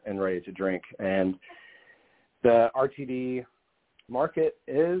bottle and ready to drink. And the RTD market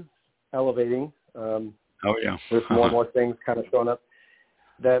is elevating. There's more and more things kind of showing up.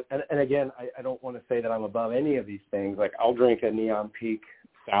 And again, I don't want to say that I'm above any of these things. Like, I'll drink a Neon Peak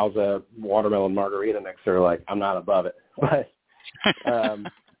Salsa watermelon margarita mixer. Like, I'm not above it.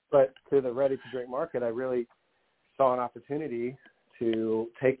 But to the ready-to-drink market, I really saw an opportunity to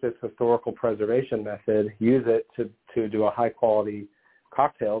take this historical preservation method, use it to do a high-quality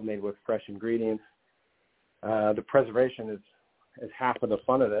cocktail made with fresh ingredients, the preservation is half of the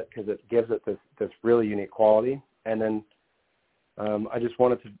fun of it because it gives it this really unique quality. And then I just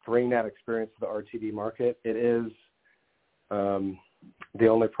wanted to bring that experience to the RTD market. It is the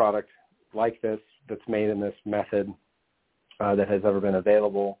only product like this that's made in this method that has ever been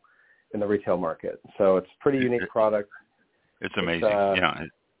available in the retail market. So it's a pretty unique product. It's amazing. Yeah.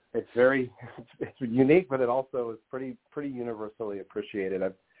 It's it's unique, but it also is pretty universally appreciated.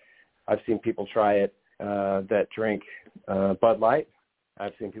 I've seen people try it that drink Bud Light.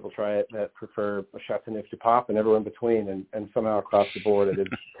 I've seen people try it that prefer a Chateau Nifty Pop, and everyone in between, and somehow across the board it is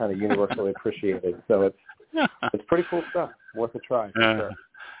kind of universally appreciated. So it's pretty cool stuff. Worth a try. For sure.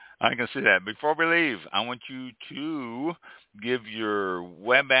 I can see that. Before we leave, I want you to give your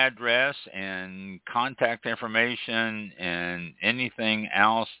web address and contact information and anything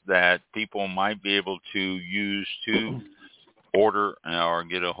else that people might be able to use to order or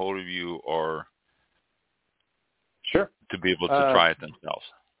get a hold of you or sure to be able to try it themselves.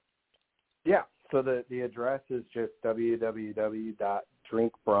 Yeah. So the address is just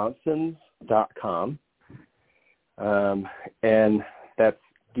www.drinkbronsons.com. And that's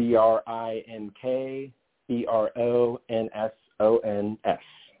DRINKBRONSONS,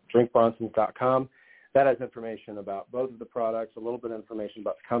 drinkbronsons.com. That has information about both of the products, a little bit of information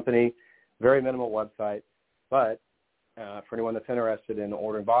about the company, very minimal website. But for anyone that's interested in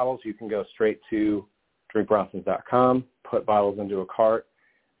ordering bottles, you can go straight to drinkbronsons.com, put bottles into a cart,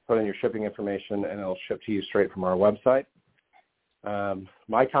 put in your shipping information, and it'll ship to you straight from our website.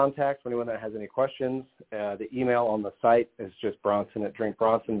 My contact for anyone that has any questions, the email on the site is just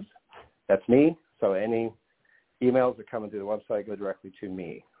Bronson@drinkbronsons. That's me. So any emails that come into the website go directly to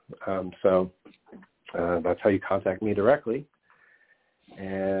me. So that's how you contact me directly,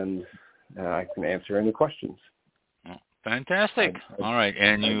 and I can answer any questions. Fantastic. All right,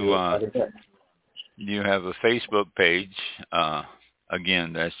 and you have a Facebook page.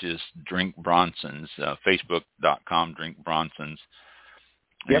 Again, that's just Drink Bronsons, facebook.com, Drink Bronsons.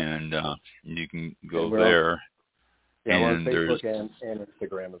 Yep. And you can go there. Yeah, we're on Facebook and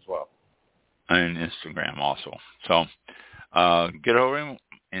Instagram as well. And Instagram also. So get over him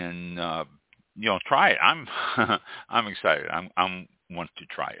and try it. I'm excited. I'm want to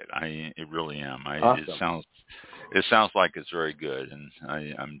try it. I really am. Awesome. It sounds like it's very good, and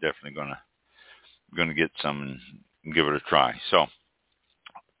I'm definitely gonna get some and give it a try. So.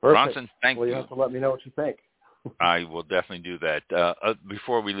 Perfect. Bronson, thank you. Well, you have to let me know what you think. I will definitely do that.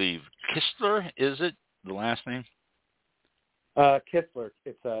 Before we leave, Kistler, is it the last name? Kistler.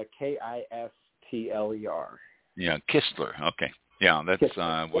 It's Kistler. Yeah, Kistler. Okay. Yeah, that's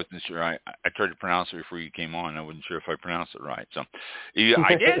wasn't sure. I tried to pronounce it before you came on. I wasn't sure if I pronounced it right. So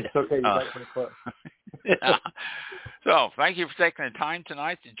I did. It's okay. You got pretty close. Yeah. So thank you for taking the time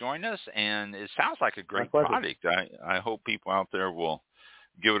tonight to join us. And it sounds like a great product. I hope people out there will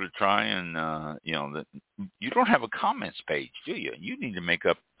give it a try, and that you don't have a comments page, do you? You need to make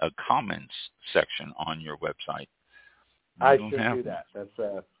up a comments section on your website. I should do that.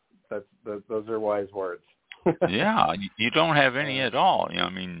 Those are wise words. Yeah, you don't have any at all.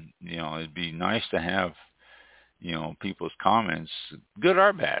 It'd be nice to have, people's comments, good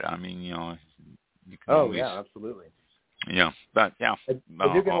or bad. You can always, yeah, absolutely. Yeah, but yeah,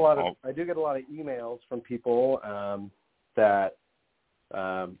 I do get a lot of emails from people that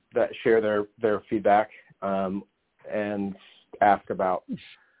share their feedback and ask about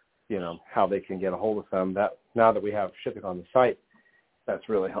how they can get a hold of them. That now that we have shipping on the site, that's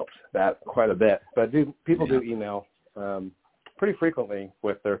really helped that quite a bit. But people do email pretty frequently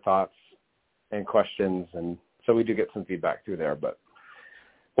with their thoughts and questions, and so we do get some feedback through there. But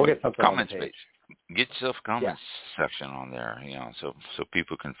we'll get something comments on the page. Get yourself a comments section on there, so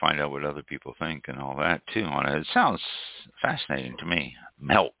people can find out what other people think and all that too. On it, it sounds fascinating to me.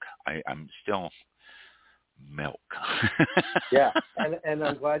 Milk, I'm still milk. Yeah, and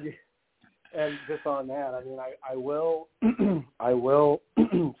I'm glad you. And just on that, I will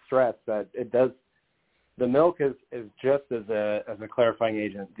stress that it does. The milk is just as a clarifying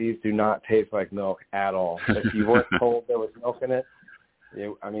agent. These do not taste like milk at all. If you weren't told there was milk in it.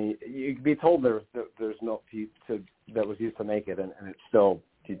 You could be told there's milk that was used to make it, and it's still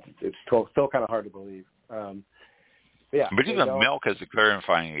kind of hard to believe. But even milk as a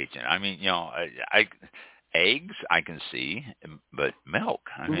clarifying agent. Eggs I can see, but milk.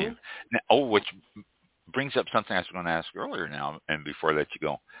 Which brings up something I was going to ask earlier now, and before I let you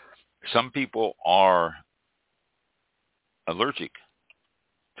go, some people are allergic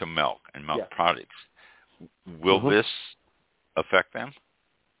to milk and milk products. Will this affect them?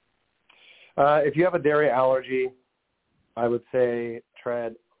 If you have a dairy allergy, I would say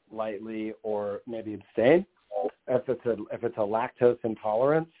tread lightly or maybe abstain same. If it's a lactose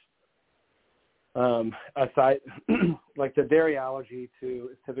intolerance, aside like the dairy allergy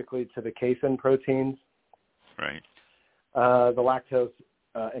is typically to the casein proteins. Right. The lactose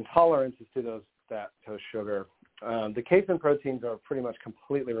intolerance is to that sugar. The casein proteins are pretty much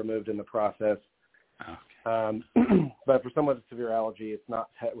completely removed in the process. Okay. But for someone with severe allergy, it's not.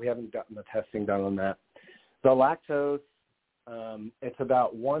 We haven't gotten the testing done on that. The lactose, it's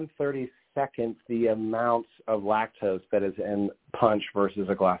about 1/32 the amount of lactose that is in punch versus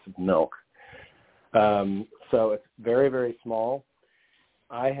a glass of milk. So it's very, very small.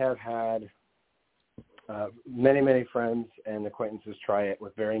 I have had many friends and acquaintances try it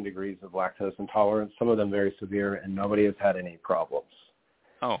with varying degrees of lactose intolerance, some of them very severe, and nobody has had any problems.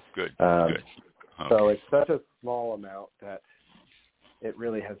 Oh, good. Good. Okay. So it's such a small amount that it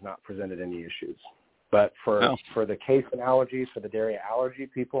really has not presented any issues. But for the casein allergies, for the dairy allergy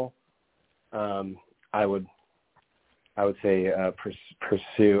people, I would say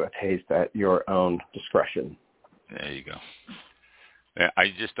pursue a taste at your own discretion. There you go.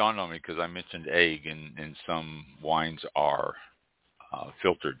 I just dawned on me because I mentioned egg, and some wines are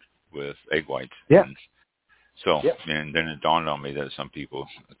filtered with egg whites. Yeah. And then it dawned on me that some people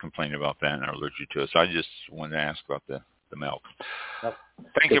complain about that and are allergic to it. So I just wanted to ask about the milk.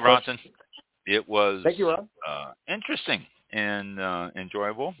 Thank you, Bronson. It was Thank you, Rob. Interesting and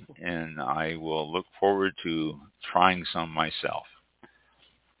enjoyable, and I will look forward to trying some myself.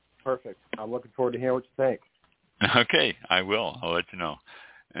 Perfect. I'm looking forward to hearing what you think. Okay, I will. I'll let you know.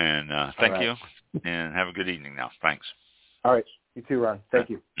 And thank right. you, and have a good evening now. Thanks. All right. You too, Ron. Thank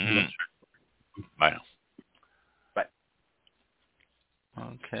you. Mm-hmm. Bye now. Bye.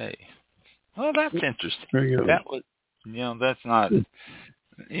 Okay. Well, that's interesting. There you go. That was,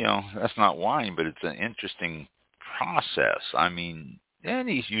 that's not wine, but it's an interesting process. I mean, and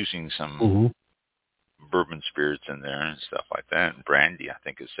he's using some bourbon spirits in there and stuff like that, and brandy, I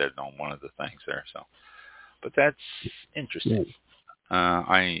think, is said on one of the things there. So, but that's interesting.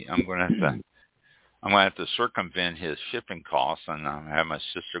 I'm going to have to circumvent his shipping costs, and I'll have my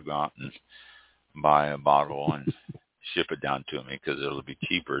sister go out and buy a bottle and ship it down to me because it'll be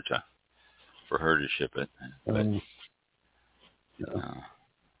cheaper for her to ship it. But,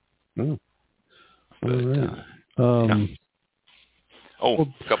 a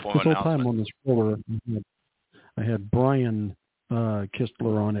couple of this whole time on this roller, I had Bronson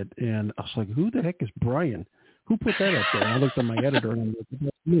Kistler on it, and I was like, "Who the heck is Brian? Who put that up there?" And I looked at my editor, and I'm like,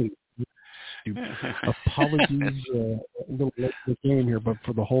 "That's me." Apologies, a little late in the game here, but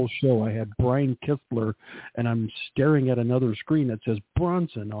for the whole show, I had Bronson Kistler, and I'm staring at another screen that says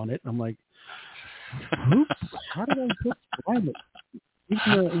Bronson on it. And I'm like, "Who? How did I put Brian?"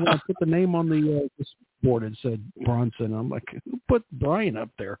 When I put the name on the board, it said Bronson. I'm like, who put Brian up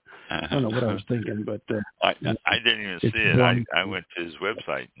there? I don't know what I was thinking, but I didn't even see it. I went to his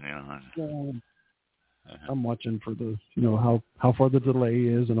website. I'm watching for the how far the delay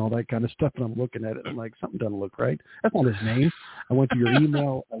is and all that kind of stuff, and I'm looking at it. I'm like, something doesn't look right. That's not his name. I went to your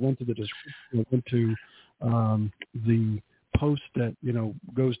email. I went to the description. I went to the post that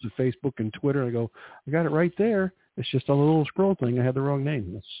goes to Facebook and Twitter. I go, I got it right there. It's just a little scroll thing. I had the wrong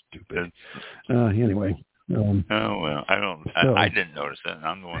name. That's stupid. Anyway. I didn't notice it.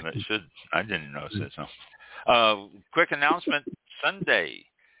 I'm the one that should. I didn't notice it. So, quick announcement: Sunday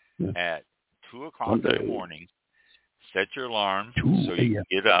at 2:00 in the morning. Set your alarm so you can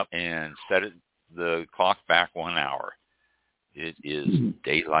get up and set the clock back 1 hour. It is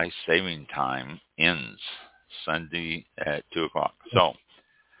daylight saving time ends Sunday at 2:00. So.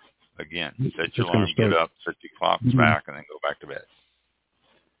 Again, set your alarm, get up, set your clocks back, and then go back to bed.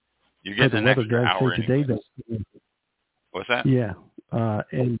 You get an extra hour anyway. What's that? Yeah,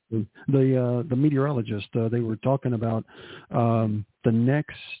 and the meteorologist, they were talking about the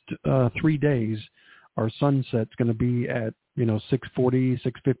next 3 days, our sunset's going to be at 6:40,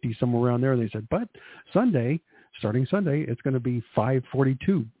 6:50, somewhere around there. They said, but starting Sunday, it's going to be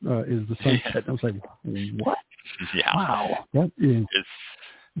 5:42 is the sunset. I was like, what? Yeah. Wow. That is.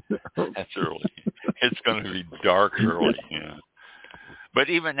 That's early. It's going to be dark early. Yeah. But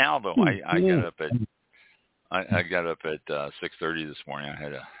even now, though, I got up at 6:30 this morning. I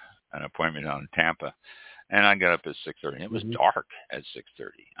had an appointment out in Tampa, and I got up at 6:30. It was dark at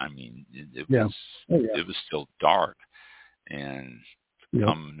 6:30. I mean, it was still dark. And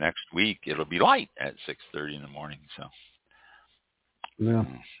come next week, it'll be light at 6:30 in the morning. So. Yeah,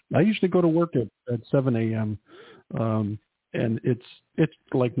 I usually go to work at 7 a.m. And it's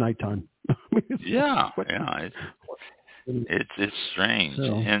like nighttime. It's strange.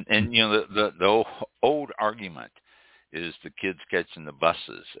 So, and the old argument is the kids catching the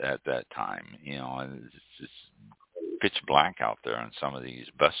buses at that time. And it's pitch black out there on some of these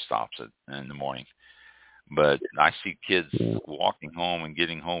bus stops in the morning. But I see kids walking home and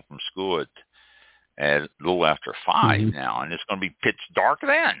getting home from school at a little after 5 now, and it's going to be pitch dark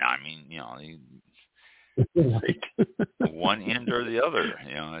then. I mean, one end or the other,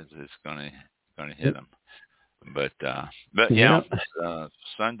 it's going to hit them. But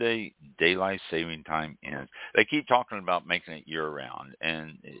Sunday daylight saving time ends. They keep talking about making it year round,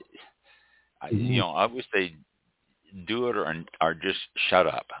 and I wish they'd do it or just shut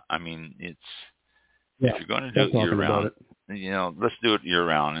up. I mean, if you're going to do it year round, let's do it year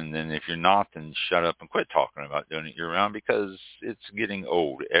round. And then if you're not, then shut up and quit talking about doing it year round, because it's getting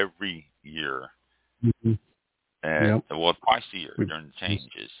old every year. Mm-hmm. And well, twice a year during the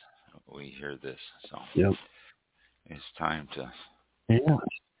changes, we hear this. So it's time to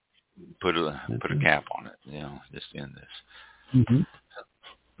put a cap on it. Just end this. Mm-hmm.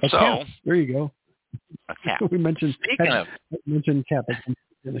 Cap. There you go. A cap. We mentioned cap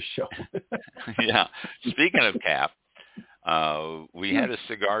in the show. Yeah. Speaking of cap, we had a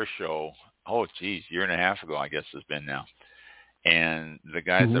cigar show. Oh, geez, year and a half ago, I guess it's been now. And the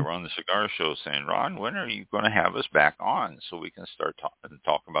guys that were on the cigar show saying, Ron, when are you going to have us back on so we can start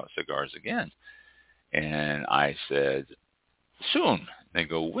talk about cigars again? And I said, soon. They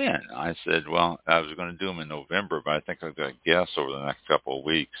go, when? I said, well, I was going to do them in November, but I think I've got guests over the next couple of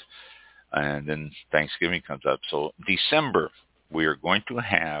weeks. And then Thanksgiving comes up. So December, we are going to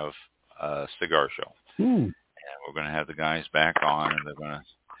have a cigar show. And we're going to have the guys back on, and they're going to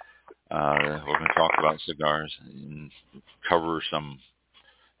we're going to talk about cigars and cover some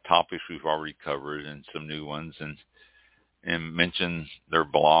topics we've already covered and some new ones, and mention their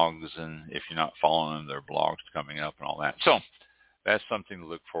blogs. And if you're not following them, their blogs coming up and all that. So that's something to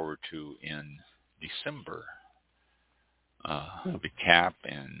look forward to in December. The Cap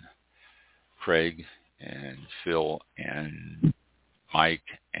and Craig and Phil and Mike,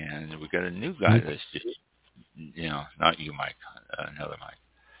 and we got a new guy that's just, not you, Mike, another Mike.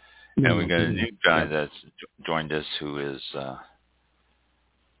 And we got a new guy that's joined us who is,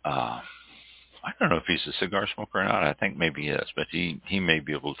 I don't know if he's a cigar smoker or not. I think maybe he is, but he may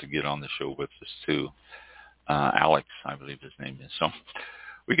be able to get on the show with us too. Alex, I believe his name is. So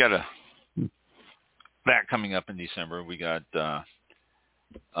we got that coming up in December. We got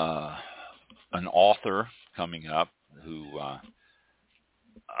an author coming up who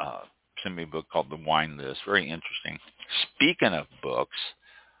sent me a book called The Wine List. Very interesting. Speaking of books,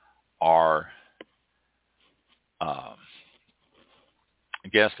 our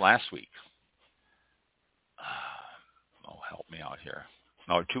guest last week, help me out here.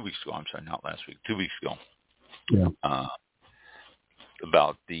 No, 2 weeks ago. I'm sorry, not last week. 2 weeks ago. Yeah.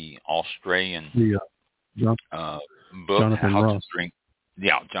 About the Australian book, Jonathan How Ross. to Drink.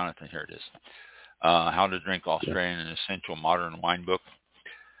 Yeah, Jonathan, here it is. How to Drink Australian, an Essential Modern Wine Book.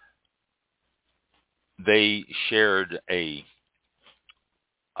 They shared a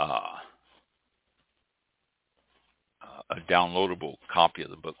downloadable copy of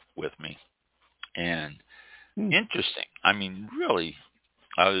the book with me. And interesting. I mean, really,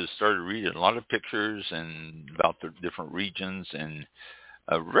 I started reading a lot of pictures and about the different regions, and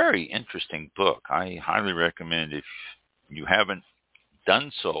a very interesting book. I highly recommend, if you haven't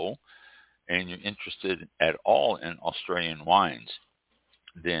done so and you're interested at all in Australian wines,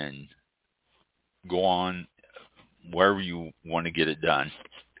 then go on wherever you want to get it done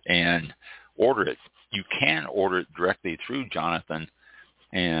and order it. You can order it directly through Jonathan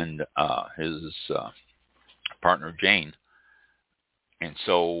and his partner Jane, and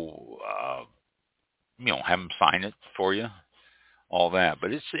so have them sign it for you, all that.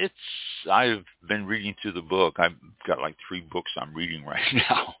 But it's I've been reading through the book. I've got like 3 books I'm reading right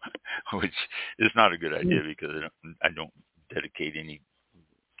now, which is not a good idea because I don't dedicate any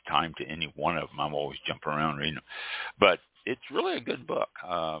time to any one of them. I'm always jumping around reading them. But it's really a good book.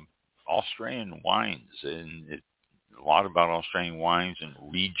 Australian wines, and a lot about Australian wines and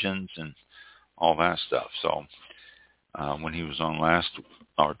regions and all that stuff. So when he was on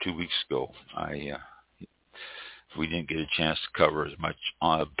 2 weeks ago, we didn't get a chance to cover as much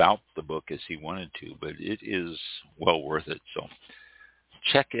about the book as he wanted to, but it is well worth it. So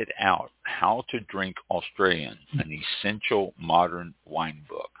check it out. How to Drink Australian, an Essential Modern Wine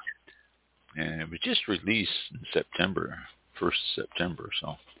Book. And it was just released in September, 1st of September.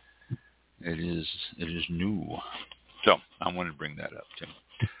 So it is new. So I wanted to bring that up too.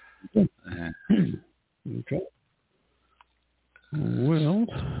 Okay. Well,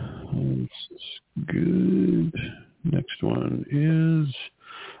 that's good. Next one is,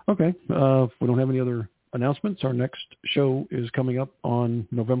 okay, we don't have any other announcements. Our next show is coming up on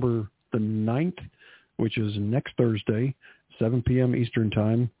November the 9th, which is next Thursday, 7 p.m. Eastern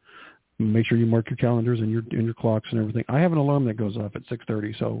Time. Make sure you mark your calendars and your clocks and everything. I have an alarm that goes off at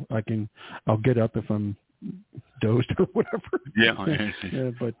 6:30, so I'll get up if I'm dozed or whatever. Yeah.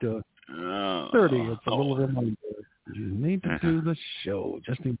 But 30, it's a little reminder. You need to do the show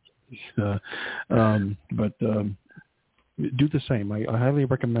just in case. But do the same. I highly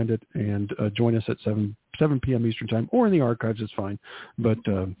recommend it, and join us at 7 p.m. Eastern Time, or in the archives. It's fine. But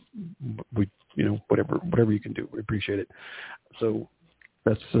we, whatever you can do, we appreciate it. So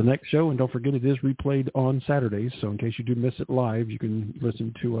that's the next show, and don't forget it is replayed on Saturdays. So in case you do miss it live, you can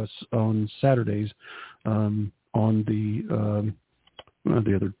listen to us on Saturdays on the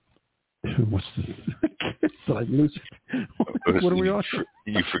other. What's the? Did I lose it? What are we on?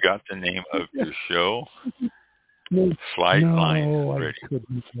 You forgot the name of your show. No, Flightline Radio.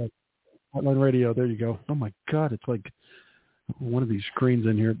 Flightline Radio. There you go. Oh my God, it's like one of these screens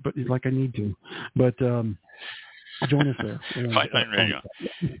in here, but like I need to. But join us there. Flightline Radio.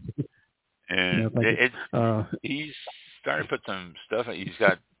 And he's starting to put some stuff. He's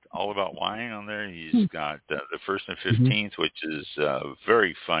got All About Wine on there. He's got the 1st and 15th, which is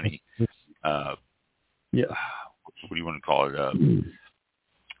very funny. Yeah. What do you want to call it?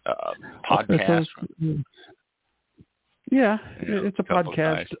 Podcast. Yeah, it's a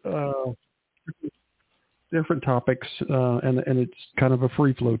podcast. Different topics, and it's kind of a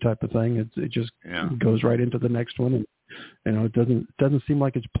free flow type of thing. It just goes right into the next one, and it doesn't seem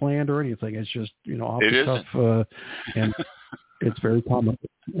like it's planned or anything. It's just off the cuff, and it's very common.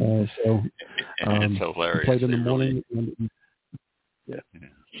 So it's hilarious. Played in the morning. And,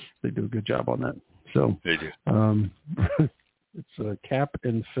 they do a good job on that. So they do. It's Cap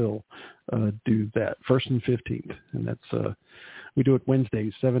and Phil do that 1st and 15th, and that's we do it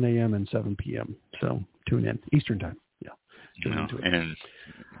Wednesdays 7 a.m. and 7 p.m. So tune in Eastern Time. Tune into it. And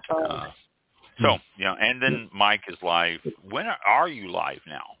and then Mike is live. When are you live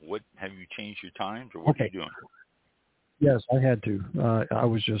now? What have you changed your times, or what are you doing? Yes, I had to. I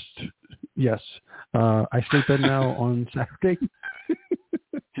was just I sleep in now on Saturday.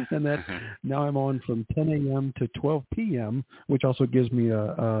 And that now I'm on from 10 a.m. to 12 p.m., which also gives me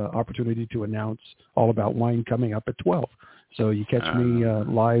a opportunity to announce All About Wine coming up at 12. So you catch me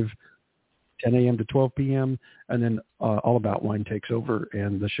live 10 a.m. to 12 p.m., and then All About Wine takes over,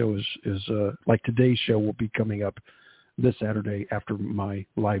 and the show is like today's show will be coming up this Saturday after my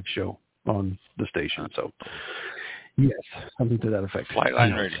live show on the station. So yes, something to that effect.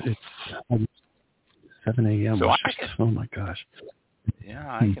 Flightline Radio. It's 7 a.m. So oh my gosh.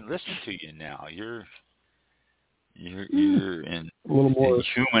 Yeah, I can listen to you now. You're in a little more in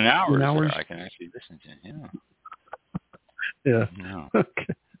human hours. I can actually listen to you. Yeah. No.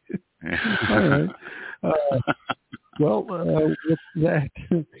 Okay. All right. With that,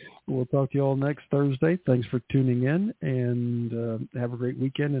 we'll talk to you all next Thursday. Thanks for tuning in, and have a great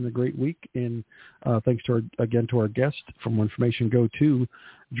weekend and a great week. And thanks to our guest. For more information, go to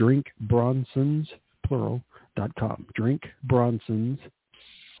drinkbronsons, plural, .com.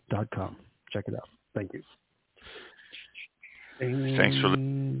 drinkbronsons.com. Check it out. Thank you. Thanks for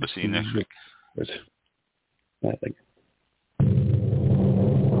listening. See you next week. Thank you.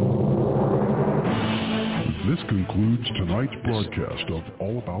 This concludes tonight's broadcast of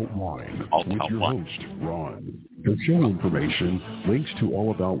All About Wine with your host, Ron. For show information, links to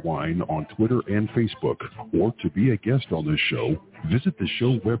All About Wine on Twitter and Facebook, or to be a guest on this show, visit the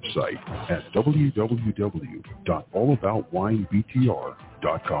show website at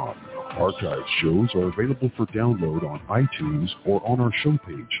www.allaboutwinebtr.com. Archived shows are available for download on iTunes or on our show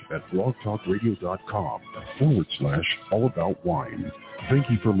page at blogtalkradio.com/allaboutwine. Thank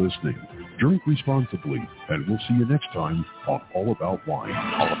you for listening. Drink responsibly, and we'll see you next time on All About Wine.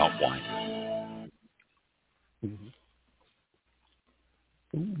 All About Wine.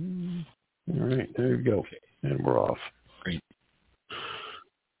 All right, there you go. And we're off. Great.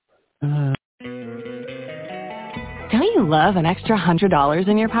 Don't you love an extra $100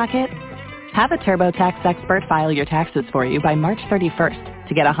 in your pocket? Have a TurboTax expert file your taxes for you by March 31st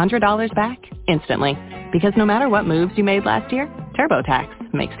to get $100 back instantly. Because no matter what moves you made last year,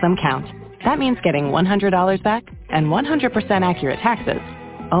 TurboTax makes them count. That means getting $100 back and 100% accurate taxes,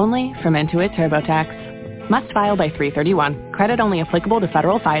 only from Intuit TurboTax. Must file by 3/31. Credit only applicable to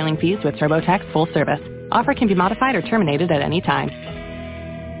federal filing fees with TurboTax full service. Offer can be modified or terminated at any time.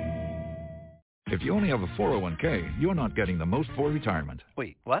 If you only have a 401k, you're not getting the most for retirement.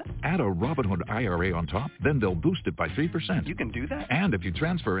 Wait, what? Add a Robinhood IRA on top, then they'll boost it by 3%. You can do that? And if you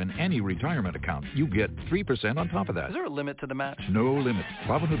transfer in any retirement account, you get 3% on top of that. Is there a limit to the match? No limit.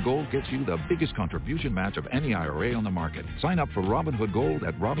 Robinhood Gold gets you the biggest contribution match of any IRA on the market. Sign up for Robinhood Gold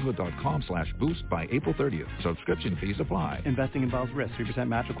at Robinhood.com/boost by April 30th. Subscription fees apply. Investing involves risk. 3%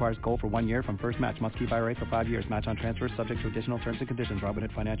 match requires gold for 1 year from first match. Must keep IRA for 5 years. Match on transfers subject to additional terms and conditions.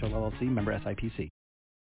 Robinhood Financial LLC, member SIPC.